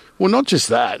soccer. Well, not just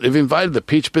that. They've invaded the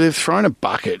pitch, but they've thrown a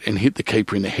bucket and hit the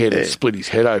keeper in the head and split his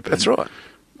head open. That's right.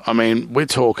 I mean, we're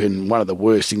talking one of the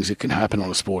worst things that can happen on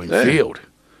a sporting field.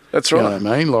 That's right. You know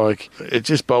what I mean? Like, it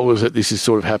just boggles that this is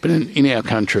sort of happening in our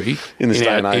country. In this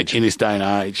day and age. In this day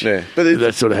and age. Yeah. But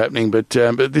that's sort of happening. But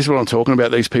this is what I'm talking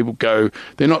about. These people go,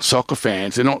 they're not soccer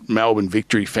fans. They're not Melbourne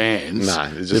Victory fans. No.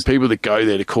 They're people that go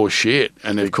there to cause shit.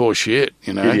 And they cause shit,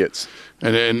 Idiots.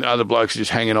 And then other blokes are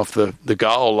just hanging off the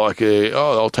goal like,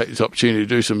 I'll take this opportunity to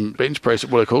do some bench press,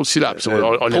 what are they called, sit-ups.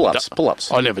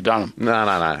 Pull-ups. I never done them.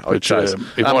 No. But,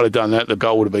 if I'd have done that, the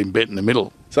goal would have been bent in the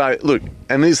middle. So, look,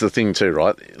 and here's the thing too,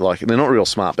 right? Like, they're not real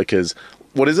smart because...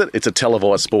 What is it? It's a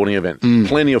televised sporting event.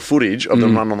 Plenty of footage of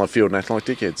them running on the field and acting like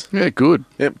dickheads. Yeah, good.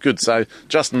 Yep, good. So,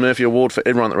 Justin Murphy Award for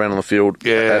everyone that ran on the field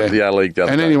at the A-League the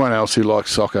other day. Anyone else who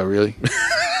likes soccer, really.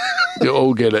 You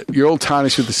all get it. You're all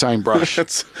tarnished with the same brush.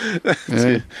 That's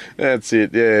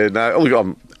it. Yeah, no,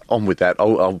 look, I'm with that.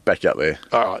 I'll back you up there.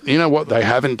 All right. You know what they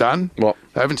haven't done? What?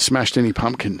 They haven't smashed any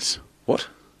pumpkins. What?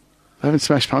 They haven't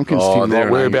smashed pumpkins, Tim, like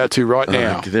we're about to right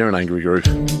now. They're an angry group.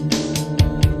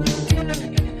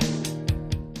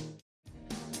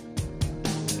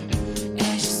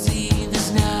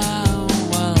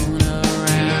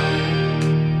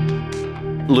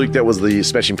 Luke, that was the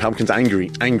Smashing Pumpkins angry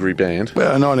band.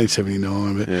 Well,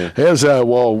 1979. But how's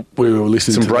while we were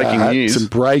listening some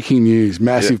breaking news,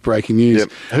 massive breaking news.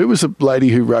 Yep. Who was the lady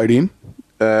who wrote in?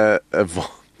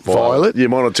 Violet. You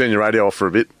might want to turn your radio off for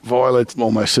a bit. Violet's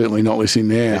almost certainly not listening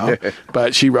now,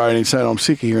 but she wrote in saying, I'm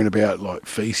sick of hearing about like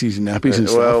feces and nappies and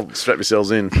stuff. Well, strap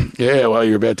yourselves in. Yeah, well,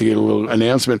 you're about to get a little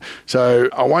announcement. So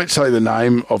I won't say the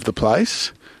name of the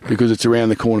place because it's around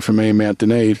the corner from me in Mount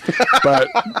Dunedin, but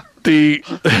the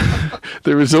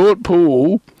resort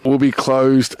pool will be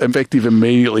closed effective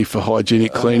immediately for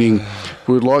hygienic cleaning.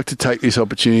 We would like to take this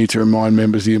opportunity to remind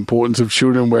members the importance of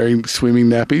children wearing swimming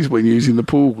nappies when using the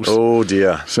pools. Oh,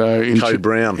 dear. So Code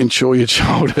Brown. Ensure your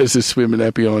child has a swimming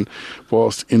nappy on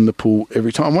whilst in the pool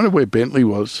every time. I wonder where Bentley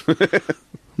was.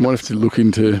 Might have to look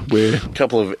into where. A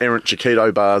couple of errant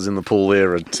Chiquito bars in the pool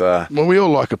there. Well, we all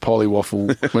like a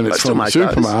polywaffle when it's from the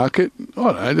supermarket. Those.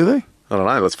 I don't know, do they? I don't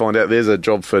know. Let's find out. There's a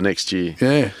job for next year.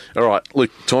 Yeah. All right. Look,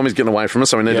 time is getting away from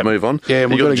us, so we need to move on. Yeah,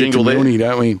 we've got to get to Milne,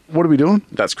 don't we? What are we doing?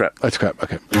 That's crap. That's crap.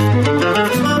 Okay.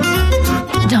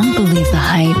 Don't believe the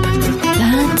hype.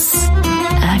 That's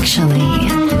actually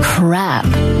crap.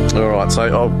 All right, so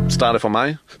I'll start if I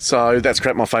may. So that's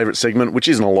crap, my favourite segment, which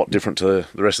isn't a lot different to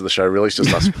the rest of the show, really. It's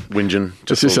just us whinging.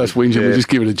 It's just us whinging. Yeah. We'll just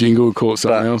give it a jingle and call it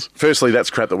something else. Firstly, that's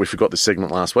crap that we forgot this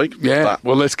segment last week. Yeah,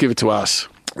 well, let's give it to us.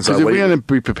 Because if we're going to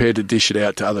be prepared to dish it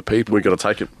out to other people, we've got to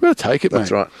take it. We've got to take it,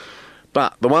 That's right.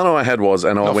 But the one I had was,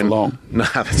 and Not I went for long. No,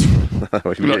 that's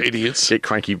we're not idiots. Get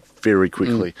cranky very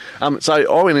quickly. So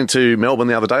I went into Melbourne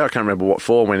the other day. I can't remember what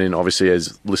for. I went in, obviously,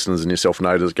 as listeners and yourself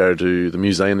know, to go to the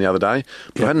museum the other day.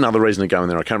 But I had another reason to go in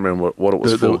there. I can't remember what it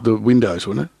was for. The windows,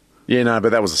 wasn't it? Yeah, no,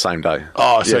 but that was the same day.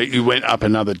 Oh, so you went up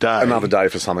another day? Another day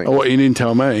for something. Oh, what, you didn't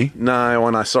tell me? No,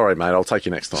 I know. Sorry, mate. I'll take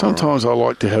you next time. Sometimes I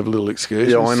like to have little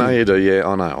excursions. Yeah, I know you do. Yeah,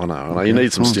 I know. You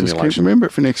need some stimulation. Remember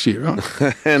it for next year, right?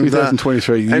 And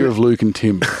 2023, year of Luke and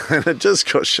Tim. And it just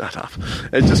got shut up.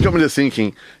 It just got me to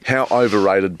thinking how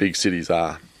overrated big cities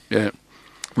are. Yeah.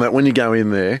 That when you go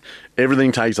in there,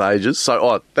 everything takes ages.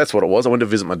 So, that's what it was. I went to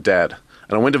visit my dad.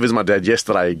 And I went to visit my dad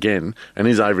yesterday again, and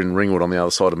he's over in Ringwood on the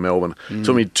other side of Melbourne. It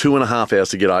took me 2.5 hours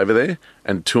to get over there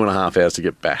and 2.5 hours to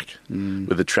get back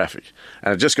with the traffic.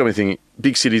 And it just got me thinking,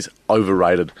 big cities,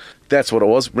 overrated. That's what it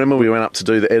was. Remember we went up to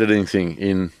do the editing thing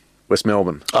in West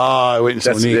Melbourne? Oh, I went and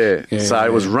saw Nick. Yeah. So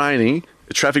it was raining,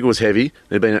 the traffic was heavy,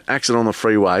 there'd been an accident on the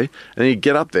freeway, and then you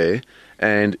get up there,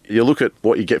 and you look at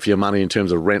what you get for your money in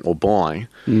terms of rent or buying,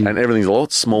 and everything's a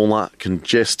lot smaller,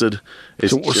 congested.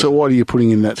 So what are you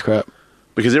putting in that crap?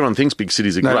 Because everyone thinks big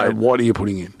cities are great. No, what are you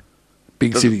putting in?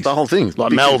 Big cities? The whole thing.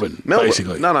 Like Melbourne,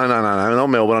 basically. No, not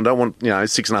Melbourne. I don't want,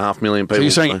 6.5 million people. So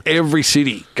you're saying every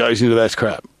city goes into that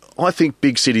crap? I think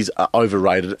big cities are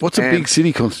overrated. What's a big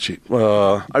city constitute?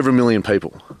 Over 1 million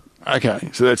people. Okay,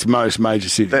 so that's most major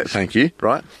cities. Thank you,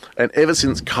 right? And ever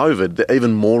since COVID, they're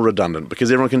even more redundant because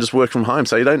everyone can just work from home.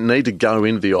 So you don't need to go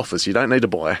into the office. You don't need to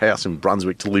buy a house in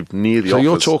Brunswick to live near the office. So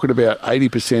you're talking about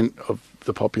 80% of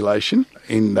the population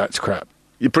in that's crap?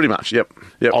 Yeah, pretty much, yep.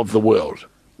 Of the world?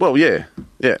 Well, yeah.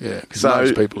 Because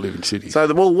most people live in cities.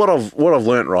 So, what I've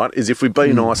learnt, right, is if we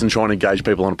be nice and try and engage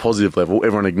people on a positive level,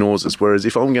 everyone ignores us. Whereas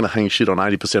if I'm going to hang shit on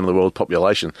 80% of the world's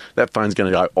population, that phone's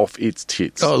going to go off its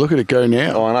tits. Oh, look at it go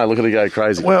now. Oh, I know. Look at it go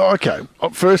crazy. Well, okay.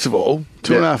 First of all,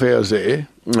 2.5 hours there,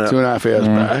 2.5 hours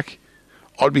back.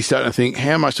 I'd be starting to think,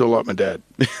 how much do I like my dad?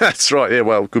 That's right. Yeah,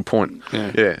 well, good point.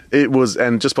 Yeah. It was,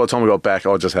 and just by the time we got back,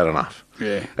 I just had enough.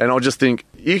 Yeah. And I just think,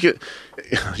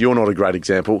 you're not a great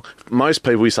example. Most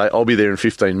people, you say, I'll be there in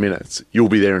 15 minutes. You'll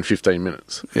be there in 15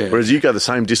 minutes. Yeah. Whereas you go the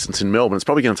same distance in Melbourne, it's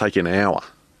probably going to take you an hour.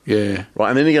 Yeah. Right,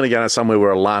 and then you're going to go somewhere where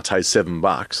a latte's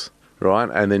 $7, right?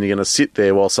 And then you're going to sit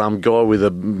there while some guy with a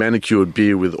manicured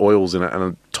beer with oils in it and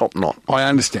a top knot. I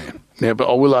understand. Now, but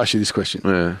I will ask you this question.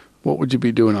 Yeah. What would you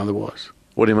be doing otherwise?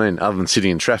 What do you mean, other than sitting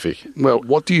in traffic? Well,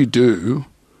 what do you do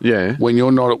when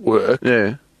you're not at work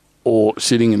or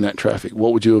sitting in that traffic?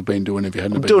 What would you have been doing if you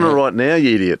hadn't been doing there? it right now,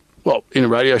 you idiot. Well, in a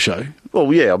radio show.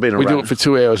 Well, yeah, I've been We do it for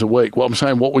 2 hours a week. Well, I'm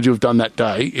saying, what would you have done that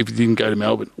day if you didn't go to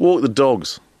Melbourne? Walk the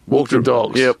dogs. Walk the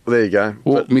dogs. Yep, there you go.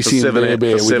 Walk Missy and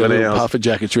Bear with 7 their hours. puffer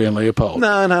jackets around Leopold.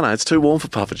 No, it's too warm for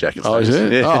puffer jackets. Oh, is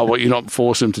it? Yeah. Oh, well, you're not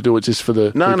forcing them to do it just for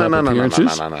the No.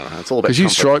 appearances? No. It's all about because you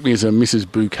comfort. strike me as a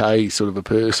Mrs. Bouquet sort of a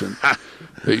person.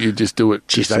 That you just do it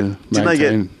just to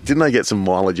maintain. Didn't they get some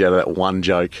mileage out of that one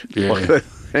joke? Yeah.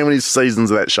 How many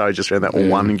seasons of that show just around that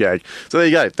one gag? So there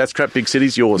you go. That's crap big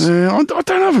cities, yours. I don't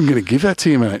know if I'm going to give that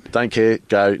to you, mate. Don't care.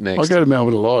 Go next. I go to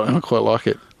Melbourne a lot and I quite like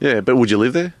it. Yeah, but would you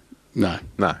live there? No.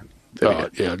 There we go.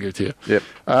 Yeah, I'll give it to you.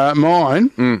 Yep.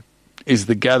 Mine is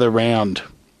the Gather Round.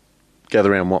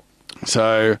 Gather round what?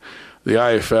 So the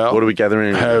AFL. What are we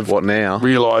gathering? Have what now?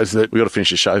 Realised that we've got to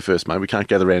finish the show first, mate. We can't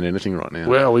gather around anything right now.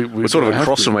 Well, we're sort of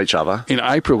across from each other. In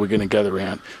April, we're going to gather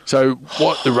round. So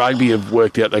what the rugby have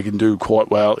worked out they can do quite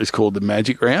well is called the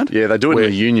Magic Round. Yeah, they do it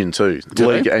in the Union too. Do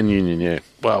League they? and Union, yeah.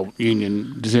 well,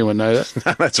 Union. Does anyone know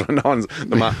that? That's what no one's...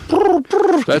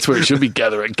 That's where it should be.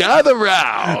 Gather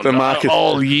round, the market,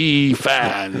 all ye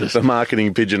fans. The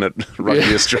marketing pigeon at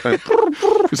Rugby Australia.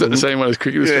 Is that the same one as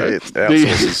Cricket Australia?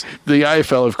 It's the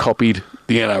AFL have copied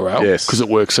the NRL because it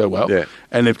works so well. Yeah.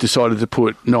 And they've decided to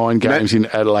put 9 games in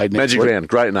Adelaide next Magic week. Round,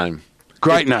 great name.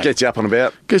 Great name. Gets you up and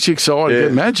about. Gets you excited. Yeah.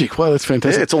 Get Magic. Well, that's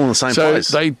fantastic. Yeah, it's all in the same place.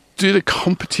 So they do the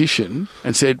competition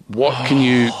and said, what can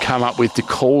you come up with to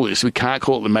call this? We can't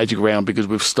call it the Magic Round because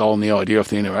we've stolen the idea off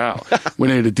the NRL. We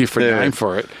need a different name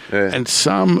for it. Yeah. And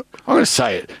I'm going to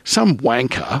say it, some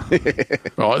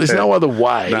wanker, right, there's no other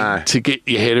way to get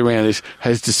your head around this,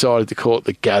 has decided to call it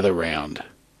the Gather Round.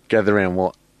 Gather Round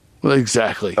what? Well,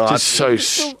 exactly. Just so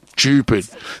stupid.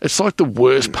 It's like the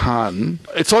worst pun.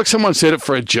 It's like someone said it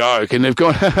for a joke and they've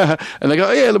gone, and they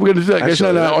go, yeah, we're going to do that.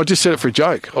 Actually, no, I just said it for a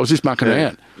joke. I was just mucking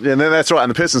around. Yeah, no, that's right.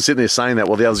 And the person sitting there saying that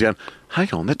while the other's going,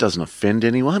 hang on, that doesn't offend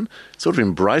anyone. It sort of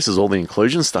embraces all the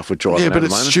inclusion stuff we're driving but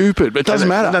it's stupid. But it doesn't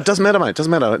matter. No, it doesn't matter, mate. It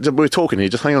doesn't matter. We're talking here.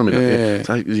 Just hang on a minute.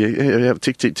 So,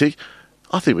 tick, tick, tick.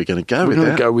 I think we're going to go with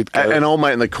that. Go with go. And old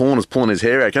mate in the corner's pulling his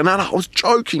hair out. Going, no, I was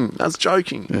joking.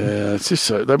 Yeah, it's just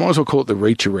so... They might as well call it the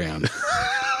reach around.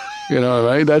 You know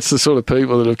what I mean? That's the sort of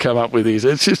people that have come up with these.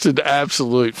 It's just an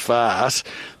absolute farce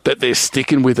that they're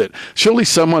sticking with it. Surely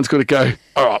someone's got to go,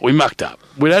 all right, we mucked up.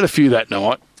 We'd had a few that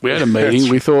night. We had a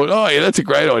meeting. We thought, oh, yeah, that's a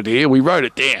great idea. We wrote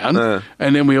it down.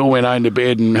 And then we all went home to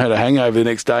bed and had a hangover the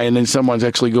next day. And then someone's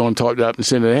actually gone, typed it up and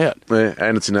sent it out. Yeah,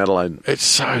 and it's in Adelaide. It's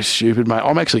so stupid, mate.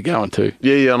 I'm actually going to.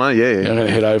 Yeah, I know. Yeah. I'm going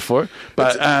to head over for it.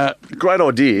 But great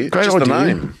idea. Great just idea. The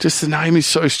name. Just the name is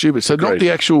so stupid. So not the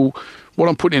actual... What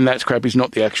I'm putting in that scrap is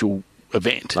not the actual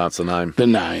event. That's the name. The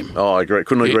name. Oh, I agree.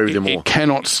 Couldn't agree with you more. It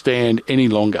cannot stand any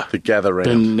longer. The Gather Round.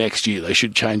 Than next year. They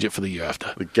should change it for the year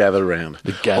after. The Gather Round.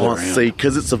 The Gather Round. See,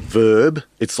 because it's a verb,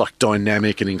 it's like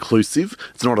dynamic and inclusive.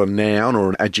 It's not a noun or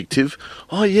an adjective.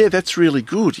 Oh, yeah, that's really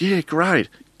good. Yeah, great.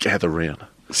 Gather Round.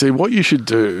 See, what you should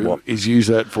do is use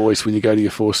that voice when you go to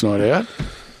your force night out.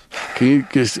 Can you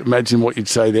just imagine what you'd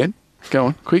say then? Go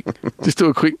on, quick. Just do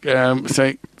a quick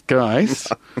say, guys...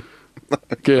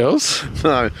 Girls?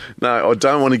 No, I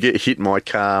don't want to get hit in my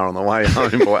car on the way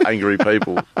home by angry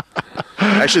people.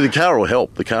 Actually, the car will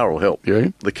help. Yeah?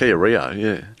 The Kia Rio,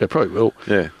 yeah. They probably will.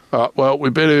 Yeah. All right, well, we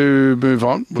better move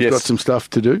on. We've got some stuff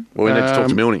to do. Well, we need to talk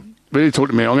to Milne. We need to talk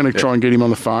to Milne. I'm going to try and get him on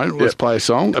the phone. Let's play a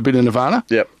song. A bit of Nirvana.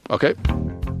 Yep. Okay.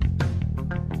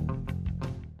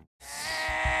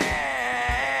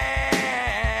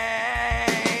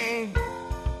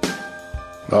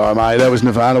 All right, mate, that was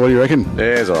Nirvana. What do you reckon?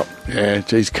 Yeah, it's all right. Yeah,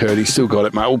 geez, Kurt, he's still got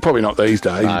it, mate. Well, probably not these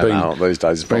days. No, not these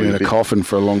days. He's been in a coffin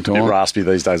for a long time. A bit raspy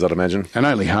these days, I'd imagine. And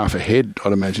only half a head,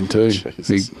 I'd imagine, too.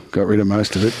 Jesus. He got rid of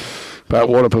most of it. But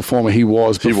what a performer he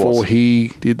was before he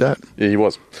did that. Yeah, he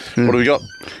was. What do we got?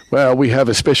 Well, we have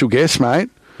a special guest, mate.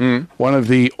 One of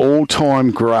the all-time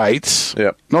greats,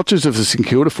 not just of the St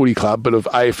Kilda Footy Club, but of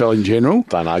AFL in general.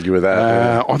 Don't argue with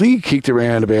that. I think he kicked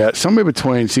around about somewhere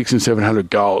between 600 and 700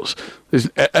 goals.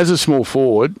 As a small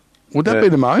forward, would that be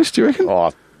the most, do you reckon?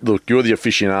 Oh, look, you're the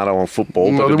aficionado on football.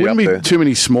 Well, but there wouldn't be there. too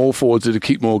many small forwards that have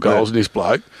kicked more goals than this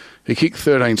bloke. He kicked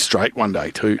 13 straight one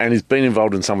day too. And he's been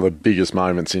involved in some of the biggest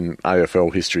moments in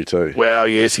AFL history too. Well,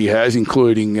 yes, he has,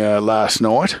 including last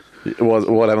night.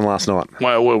 What happened last night?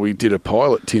 Well, we did a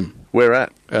pilot, Tim. Where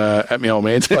at? At my old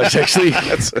man's place, actually.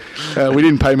 We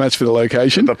didn't pay much for the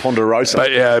location. The Ponderosa.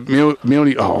 But Milne,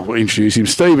 we'll introduce him.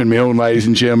 Stephen Milne, ladies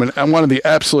and gentlemen, and one of the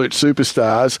absolute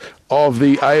superstars of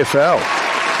the AFL.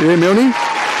 Yeah, Milne?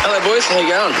 Hello, boys. How you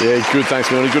going? Yeah, good. Thanks,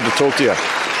 Milne. Good to talk to you.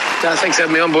 No, thanks for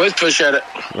having me on, boys. Appreciate it.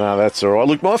 No, that's all right.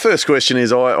 Look, my first question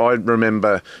is I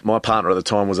remember my partner at the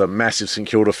time was a massive St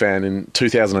Kilda fan in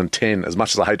 2010, as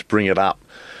much as I hate to bring it up.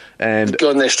 And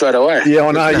got in there straight away. Yeah,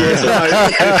 I know.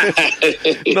 Yeah,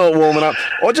 not warming up.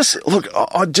 I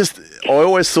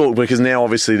always thought, because now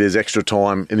obviously there's extra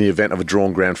time in the event of a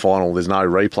drawn grand final. There's no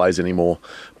replays anymore.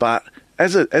 But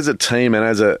as a team and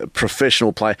as a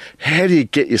professional player, how do you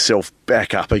get yourself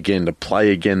back up again to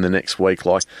play again the next week?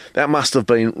 Like, that must have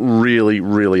been really,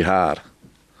 really hard.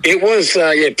 It was,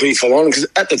 pretty full on, because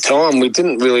at the time we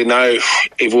didn't really know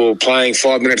if we were playing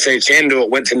 5 minutes each end or it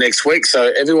went to next week.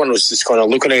 So everyone was just kind of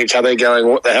looking at each other going,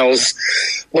 what's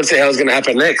the hell's going to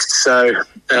happen next? So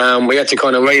we had to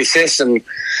kind of reassess, and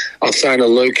I was saying to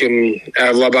Luke and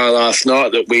Robbo last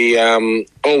night that we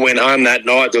all went home that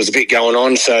night. There was a bit going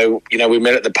on. So, we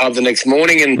met at the pub the next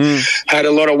morning and had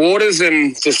a lot of waters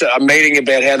and just a meeting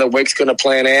about how the week's going to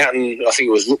plan out. And I think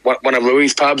it was one of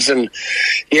Rui's pubs. And,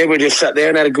 we just sat there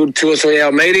and had a good 2 or 3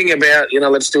 hour meeting about,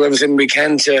 let's do everything we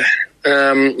can to,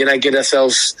 get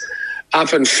ourselves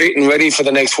up and fit and ready for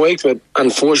the next week, but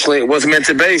unfortunately it wasn't meant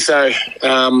to be. So,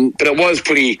 but it was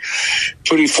pretty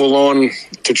full on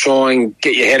to try and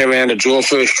get your head around a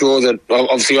first draw that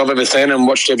obviously I've ever seen and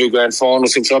watched every grand final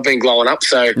since I've been growing up.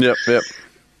 So, yep.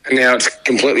 And now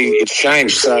it's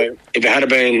changed. So if it had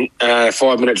been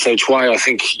 5 minutes each way, I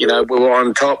think we were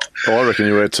on top. Oh, I reckon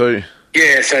you were too.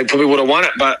 Yeah, so probably would have won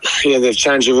it, but they've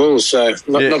changed the rules, so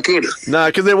not good. No,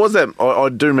 because there was that. I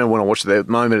do remember when I watched that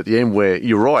moment at the end where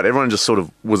you're right. Everyone just sort of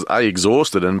was A,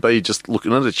 exhausted, and B, just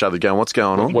looking at each other, going, "What's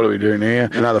going on? What do we do now?"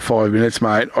 Another 5 minutes,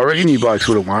 mate. I reckon you blokes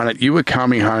would have won it. You were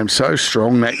coming home so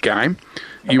strong that game.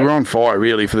 You were on fire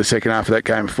really for the second half of that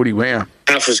game of footy. Wow.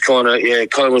 Half was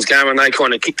Collingwood's game, and they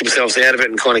kind of kicked themselves out of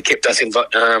it and kind of kept us in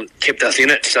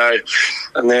it. So,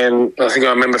 and then I think I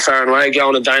remember Farron Ray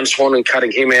going to Dane Swan and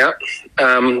cutting him out,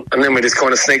 and then we just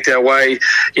kind of sneaked our way,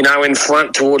 in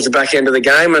front towards the back end of the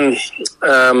game, and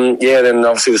then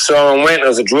obviously the siren went. It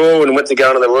was a draw, and went to go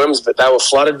into the rooms, but they were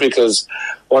flooded because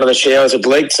one of the showers had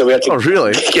leaked, so we had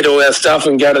to get all our stuff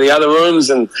and go to the other rooms,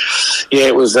 and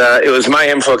it was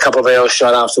mayhem for a couple of hours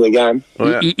straight after the game.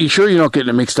 You sure you're not getting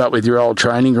it mixed up with your old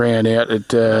training ground out at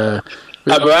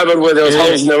Aberabin, where there was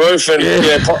holes in the roof, and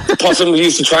Possum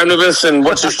used to train with us and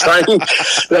watch us train.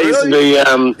 That used to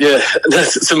be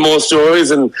some more stories.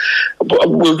 And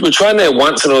we trained there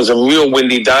once, and it was a real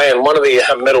windy day, and one of the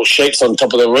metal sheets on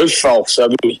top of the roof fell, so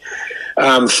we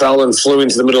fell and flew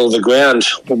into the middle of the ground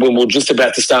when we were just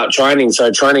about to start training. So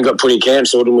training got pretty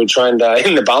cancelled, and we trained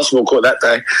in the basketball court that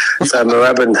day. So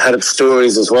Moorabbin had its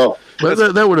stories as well. Well,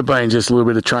 that would have been just a little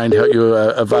bit of training to help you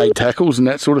evade tackles and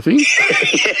that sort of thing?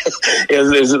 It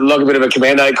was like a bit of a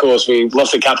commando course. We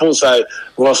lost a couple, so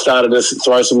Ross started to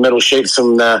throw some metal sheets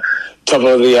from the top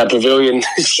of the pavilion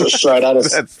straight at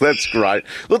us. That's great.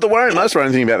 Look, the most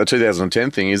worrying thing about the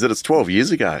 2010 thing is that it's 12 years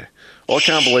ago. I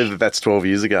can't believe that that's 12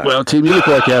 years ago. Well, Tim, you look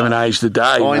like you haven't aged a day.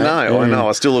 I know.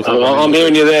 I still look like I'm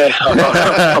hearing you there.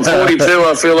 I'm 42.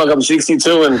 I feel like I'm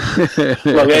 62. And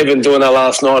like even doing that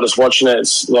last night, just watching it,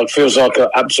 it's like feels like an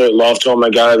absolute lifetime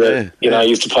ago that, I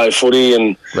used to play footy.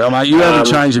 And well, mate, you haven't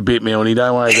changed a bit, Milne.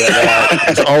 Don't worry about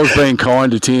that. I was being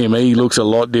kind to Tim. He looks a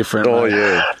lot different. Oh, mate.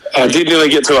 Yeah. I did nearly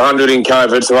get to 100 in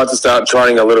COVID, so I had to start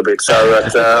training a little bit. So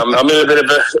I'm in a bit of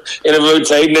a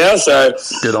routine now. So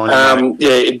good on you,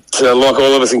 it's like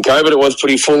all of us in COVID, it was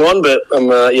pretty full on, but I'm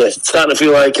starting to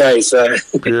feel okay. So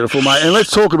beautiful, mate. And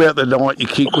let's talk about the night you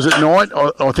kicked. Was it night?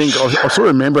 I think I sort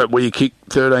of remember it where you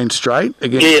kicked 13 straight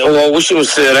against. Yeah, well, I wish it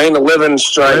was 13, 11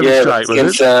 straight.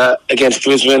 Against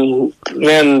Brisbane,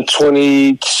 around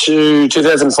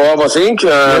 2005, I think.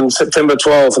 September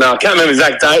 12th. Now I can't remember the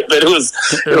exact date, but it was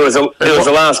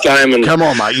the last game. And come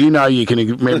on, mate, you know you can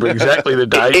remember exactly the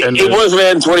date. It was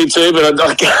around 22, but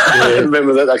I can't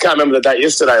remember that. I can't remember the date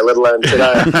yesterday, let alone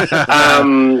today.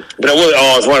 But it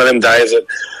was one of them days that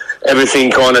everything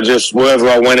kind of just, wherever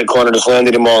I went, it kind of just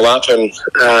landed in my lap. And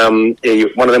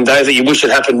one of them days that you wish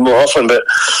it happened more often, but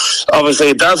obviously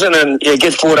it doesn't. And it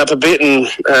gets brought up a bit. And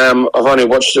I've only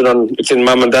watched it it's in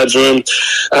Mum and Dad's room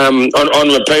on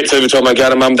repeat. So every time I go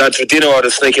to Mum and Dad's for dinner, I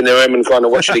just sneak in their room and kind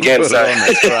of watch it again. So,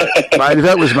 mate, if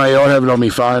that was me, I'd have it on my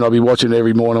phone. I'd be watching it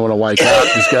every morning when I wake up.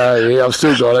 Just go, I've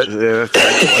still got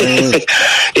it.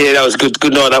 Yeah, that was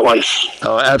good night, that one.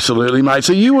 Oh, absolutely, mate.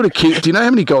 So you would have kicked. Do you know how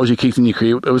many goals you kicked in your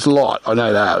career? It was a lot. I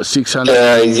know that. It was 600.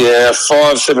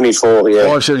 574. Yeah,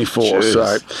 574.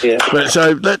 Jeez.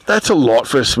 So that's a lot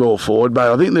for a small forward,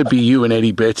 mate. I think there'd be you and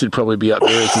Eddie Betts would probably be up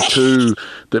there as the two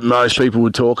that most people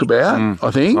would talk about.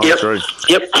 I think. Yep.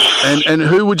 And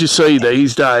who would you see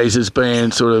these days as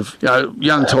being sort of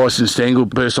young Tyson Stengel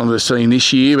burst onto the scene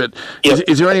this year? But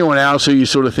is there anyone else who you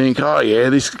sort of think,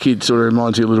 this kid sort of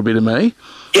reminds you a little bit of me?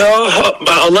 Yeah,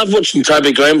 I love watching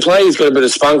Toby Green play. He's got a bit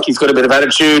of spunk. He's got a bit of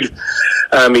attitude.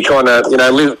 He kind of,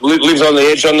 lives on the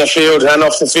edge on the field and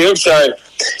off the field. So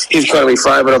he's kind of my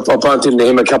favourite. I bumped into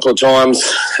him a couple of times.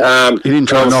 He didn't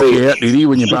try to knock you out, did he,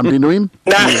 when you bumped into him?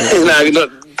 No,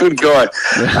 good guy.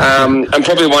 And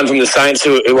probably one from the Saints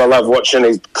who I love watching.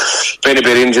 He's been a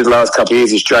bit injured the last couple of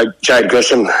years. He's Jade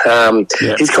Gresham.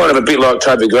 He's kind of a bit like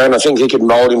Toby Green. I think he could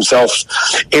mould himself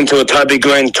into a Toby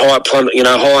Green type,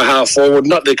 high half forward,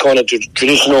 not the kind of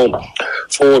traditional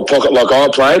forward pocket like I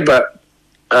played, but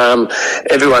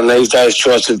everyone these days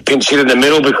tries to pinch hit in the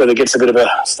middle because it gets a bit of a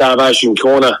starvation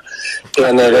corner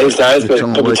down there these days. But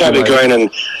probably Toby Green and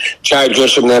Jade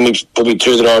Gresham, then probably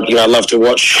two that I'd love to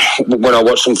watch when I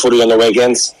watch some footy on the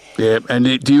weekends. Yeah,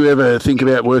 and do you ever think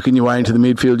about working your way into the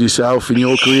midfield yourself in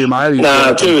your career, mate?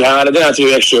 No, too hard. I don't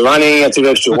do extra running, I do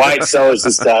extra weight, so it's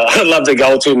just I love the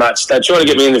goal too much. They tried to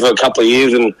get me in there for a couple of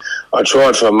years, and I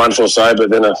tried for a month or so, but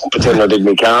then I pretended I did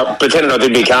my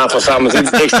calf or something.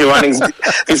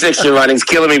 This extra running's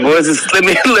killing me, boys. Just let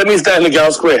me stay in the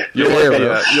goal square. You're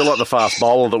like the fast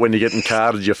bowler that when you're getting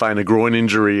carded, you feign a groin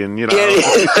injury, and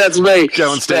that's me.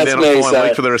 Go and stand down at fine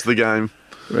week for the rest of the game.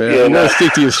 Yeah, you got to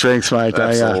stick to your strengths, mate.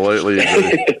 Absolutely.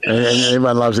 And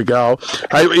everyone loves a goal.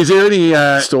 Hey, is there any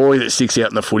story that sticks out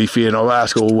in the footy field? And I'll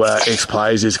ask all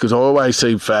ex-players this because I always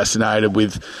seem fascinated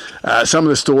with some of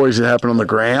the stories that happen on the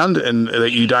ground and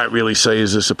that you don't really see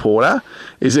as a supporter.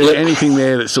 Is there anything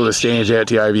there that sort of stands out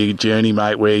to you over your journey,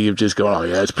 mate, where you've just gone, oh,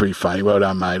 yeah, it's pretty funny, well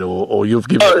done, mate, or you've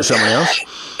given it to someone else?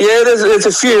 Yeah, there's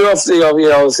a few. I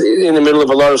was in the middle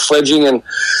of a lot of sledging, and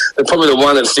probably the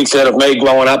one that sticks out of me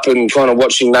growing up and kind of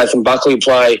watching Nathan Buckley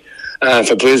play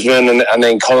for Brisbane and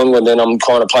then Collingwood, then I'm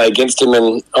kind of play against him,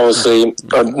 and obviously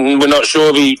we're not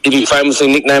sure if he famously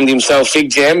nicknamed himself Fig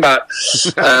Jam, but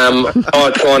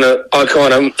I kind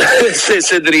of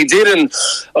said that he did, and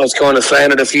I was kind of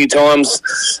saying it a few times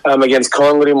against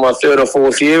Collingwood in my third or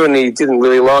fourth year, and he didn't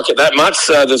really like it that much.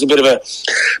 So there's a bit of a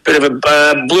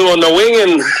blue on the wing,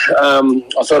 and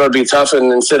I thought I'd be tough,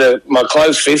 and instead of my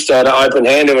closed fist, I had an open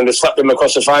hand and just slapped him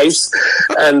across the face,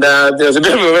 and there was a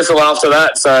bit of a whistle after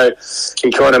that. So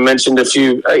he kind of mentioned a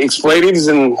few expletives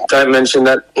and don't mention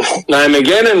that name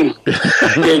again, and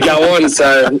go on.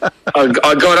 So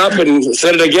I got up and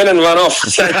said it again and run off.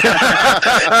 So,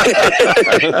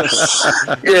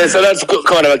 so that's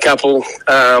kind of a couple.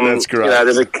 That's great.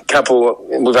 There's a couple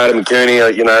with Adam Cooney.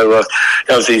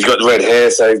 Obviously he's got the red hair,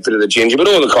 so he's a bit of the ginger, but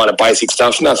all the kind of basic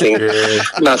stuff. Nothing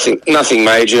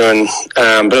major, and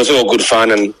but it was all good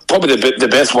fun. And probably the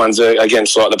best ones are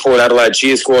against like the Port Adelaide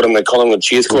cheer squad and the Collingwood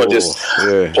cheer squad. Just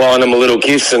blowing them a little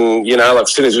kiss, and like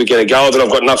as soon as we get a goal that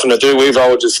I've got nothing to do with, I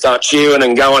would just start cheering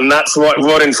and going nuts right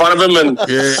in front of them, and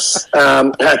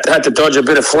had to dodge a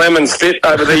bit of phlegm and spit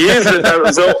over the years. But that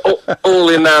was all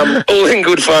in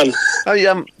good fun.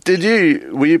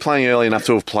 Were you playing early enough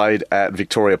to have played at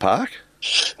Victoria Park?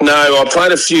 No, I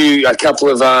played a couple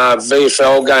of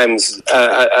VFL games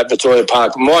at Victoria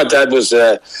Park. My dad was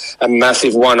a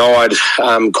massive one-eyed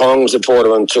Collingwood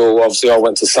supporter until obviously I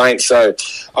went to Saints. So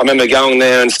I remember going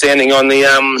there and standing on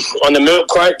the milk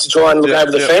crate to try and look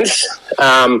over the fence.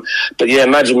 But yeah,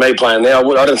 imagine me playing there. I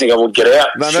don't think I would get out.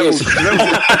 No, that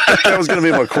was going to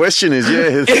be my question.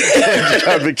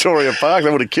 Victoria Park,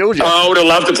 that would have killed you. I would have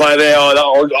loved to play there. I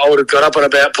would have got up and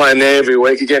about playing there every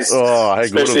week against,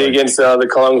 especially against the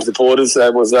Collingwood supporters. So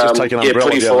it was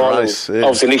pretty full on.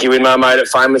 Obviously, Nicky Winmar made it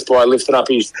famous by lifting up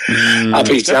his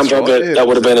jumper, but that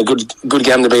would have been a good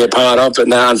game to be a part of. But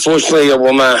no, unfortunately,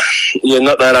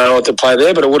 not that old to play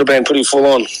there, but it would have been pretty full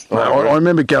on. I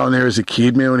remember going there as a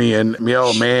kid, Milne, and my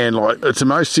old man, it's the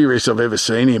most serious I've ever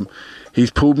seen him.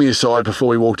 He's pulled me aside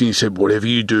before he walked in. He said, whatever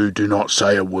you do not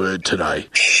say a word today.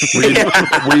 We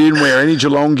didn't wear any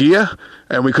Geelong gear,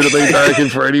 and we could have been barracking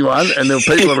for anyone. And there were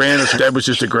people around us. Dad was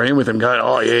just agreeing with him, going,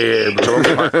 oh, yeah,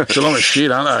 Geelong is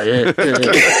shit, aren't they? Yeah.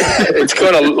 It's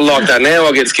kind of like that now.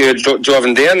 I get scared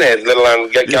driving down there, let alone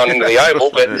going into the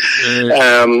Oval. But,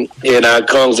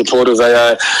 Collingwood supporters,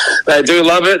 they do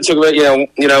love it. Talk about,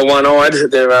 one-eyed.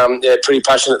 They're pretty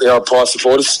passionate, the old Price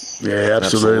supporters. Yeah,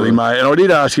 absolutely, mate. And I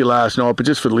did ask you last night, but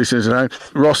just for the listeners,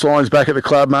 Ross Lyon's back at the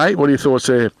club, mate. What are your thoughts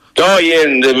there? Oh, yeah,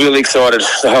 and they're really excited.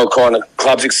 The whole kind of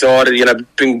club's excited.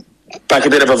 Bring back a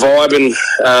bit of a vibe,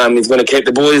 and he's going to keep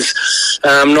the boys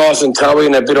nice and toey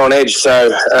and a bit on edge. So,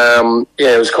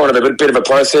 it was kind of a bit of a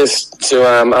process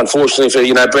to, unfortunately for,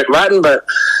 Brett Ratton, but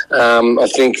I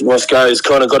think Roscoe's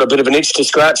kind of got a bit of an itch to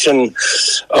scratch, and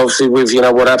obviously with,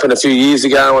 what happened a few years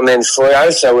ago and then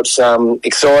Freo, so it's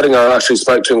exciting. I actually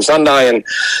spoke to him Sunday and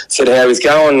said how he's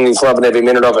going, and he's loving every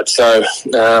minute of it. So,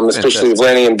 especially with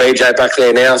Lenny and BJ back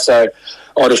there now, so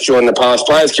I just joined the past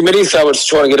players committee, so it's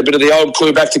trying to get a bit of the old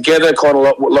crew back together, kind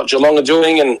of what Geelong are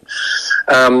doing, and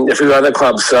a few other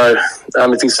clubs. So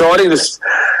it's exciting. Just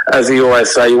as you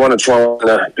always say, you want to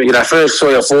try first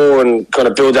 3 or 4 and kind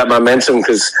of build that momentum,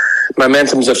 because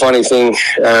momentum's a funny thing,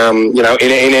 in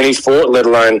any sport, let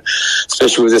alone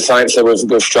especially with the Saints that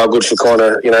we've struggled for kind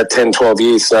of 10, 12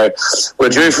 years. So we're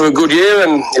due for a good year,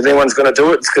 and if anyone's going to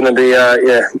do it, it's going to be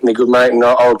my good mate and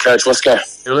old coach Roscoe.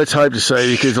 Let's hope to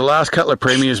see, because the last couple of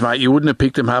premiers, mate, you wouldn't have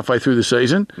picked them halfway through the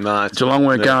season. No. Geelong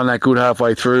weren't going that good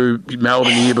halfway through.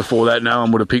 Melbourne the year before that, no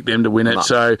one would have picked them to win it. No.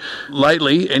 So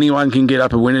lately, anyone can get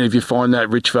up and win it if you find that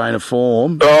rich vein of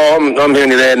form. Oh, I'm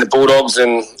hearing you there in the Bulldogs,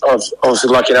 and I was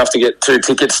obviously lucky enough to get 2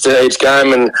 tickets to each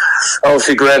game, and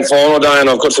obviously grand final day, and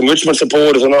I've got some Richmond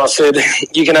supporters, and I said,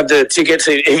 you can have the tickets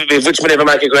if Richmond ever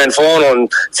make a grand final,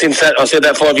 and since that, I said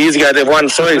that 5 years ago, they've won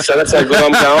 3, so that's how good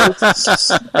I'm going.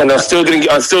 And I'm still going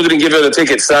to give her the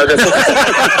tickets, so that's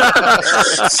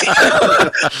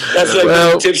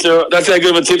how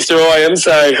good of a tipster I am,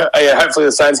 so yeah, hopefully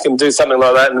the Saints can do something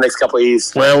like that in the next couple of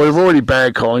years. Well, we've already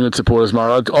bagged Collingwood supporters,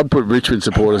 mate. I'd put Richmond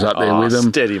supporters up there with them.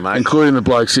 Steady, mate. Including the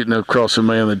bloke sitting across from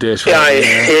me on the desk. Yeah,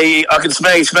 I can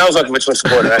smell, he smells like a Richmond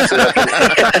supporter, actually.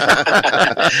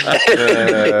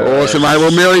 Awesome, mate.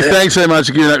 Well, Millie, thanks so much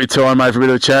for giving up your time, mate, for a bit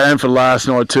of a chat, and for last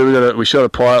night too. We shot a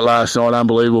pilot last night,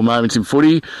 unbelievable moments in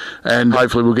footy, and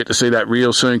hopefully we'll get to see that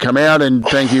reel soon come out. And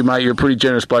thank you, mate. You're a pretty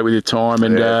generous bloke with your time,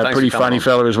 and pretty funny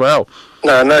fella as well.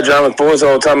 No drama, boys.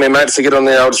 I'll tell my mates to get on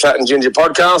the old Fat and Ginger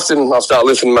podcast, and I'll start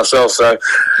listening myself. So,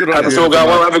 hope it's all going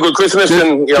well. Have a good Christmas,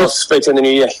 and I'll speak to you in the new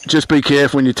year. Just be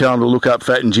careful when you tell them to look up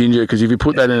Fat and Ginger, because if you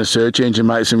put that in a search engine,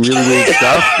 mate, some really weird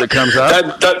stuff that comes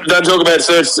up. Don't talk about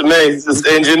search to me,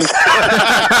 engines.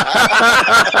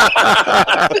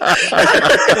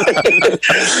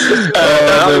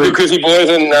 Have a good Christmas, boys,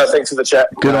 and thanks for the chat.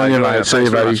 Good on you, mate. See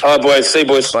you, buddy. All right, boys. See you,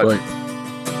 boys. Bye.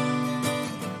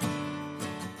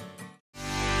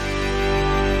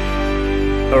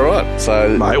 All right, so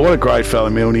mate, what a great fella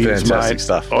Milne is, fantastic mate.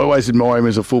 Stuff. I always admire him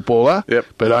as a footballer. Yep.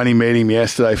 But only met him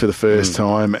yesterday for the first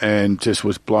time, and just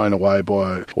was blown away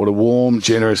by what a warm,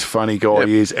 generous, funny guy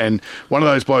he is. And one of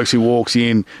those blokes who walks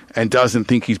in and doesn't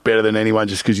think he's better than anyone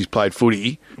just because he's played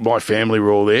footy. My family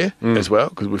were all there as well,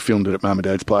 because we filmed it at Mum and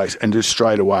Dad's place, and just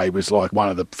straight away was like one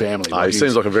of the family. He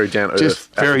seems like a very down to earth,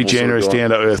 just very generous,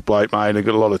 down to earth bloke, mate. I've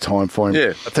got a lot of time for him.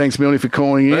 Yeah. Thanks, Milne, for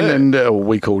calling in, and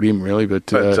we called him really,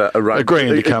 but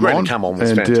agreeing to come on.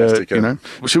 Was fantastic. You know,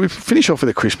 should we finish off with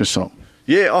a Christmas song?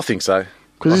 Yeah, I think so.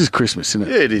 Because this is Christmas, isn't it?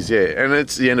 Yeah, it is, yeah. And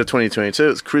it's the end of 2022.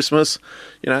 It's Christmas.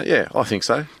 You know, yeah, I think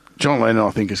so. John Lennon, I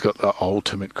think, has got the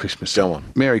ultimate Christmas song. Go on.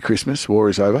 Merry Christmas, war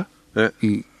is over. Yeah.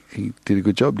 He did a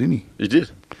good job, didn't he? He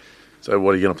did. So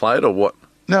what, are you going to play it or what?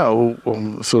 No,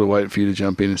 I'm sort of waiting for you to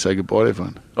jump in and say goodbye to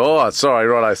everyone. Oh, sorry,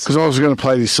 right. Because I was going to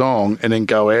play this song and then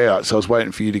go out, so I was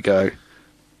waiting for you to go,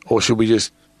 or should we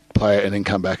just play it and then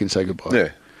come back and say goodbye? Yeah.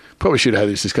 Probably should have had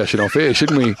this discussion off air,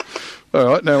 shouldn't we? All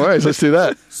right, no worries. Let's do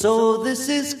that. So this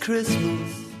is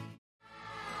Christmas.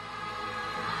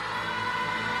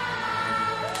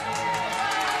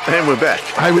 And we're back.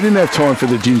 Hey, we didn't have time for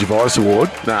the Gingivitis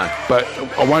Award. No. But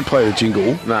I won't play the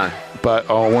jingle. No. But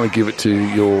I want to give it to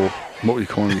your, what were you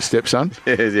calling your stepson?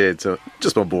 Yeah, it's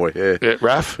just my boy, yeah.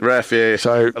 Raph? Raph, yeah.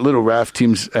 So little Raph,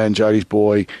 Tim's and Jody's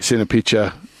boy, sent a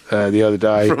picture the other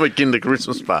day. From a kinder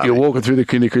Christmas party. You're walking through the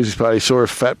kinder Christmas party, saw a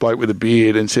fat bloke with a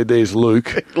beard and said, there's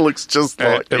Luke. It looks just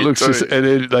like it looks just, and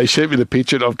then they sent me the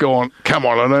picture and I've gone, come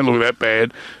on, I don't look that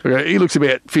bad. He looks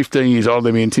about 15 years older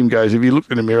than me, and Tim goes, have you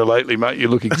looked in the mirror lately, mate? You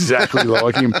look exactly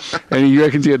like him. And he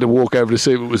reckons he had to walk over to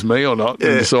see if it was me or not,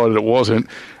 and decided it wasn't.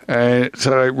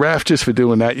 So, Raph, just for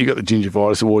doing that, you got the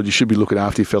Gingivitis Award. You should be looking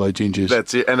after your fellow gingers.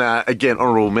 That's it. And again,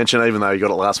 honourable mention, even though you got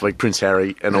it last week, Prince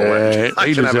Harry and all that.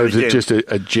 He deserves just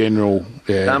a general.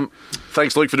 Yeah.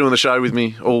 Thanks, Luke, for doing the show with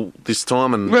me all this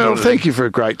time. And well, thank you for a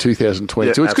great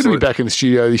 2022. It's good to be back in the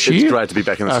studio this year. It's great to be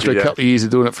back in the studio. After a couple of years of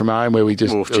doing it from home where we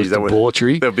just,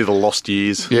 debauchery. That would be the lost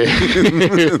years. Yeah.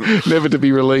 Never to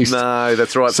be released. No,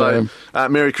 that's right. So,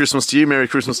 Merry Christmas to you. Merry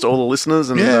Christmas to all the listeners.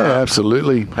 And,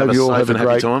 absolutely. Hope you all have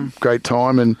a great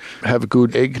time and have a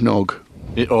good eggnog.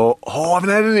 Yeah, I haven't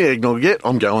had any eggnog yet.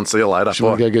 I'm going. See you later. Should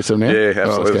we go get some now? Yeah,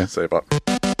 absolutely. See you, bye.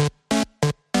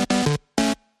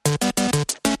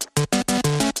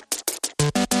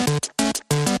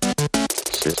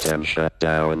 System shut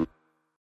down.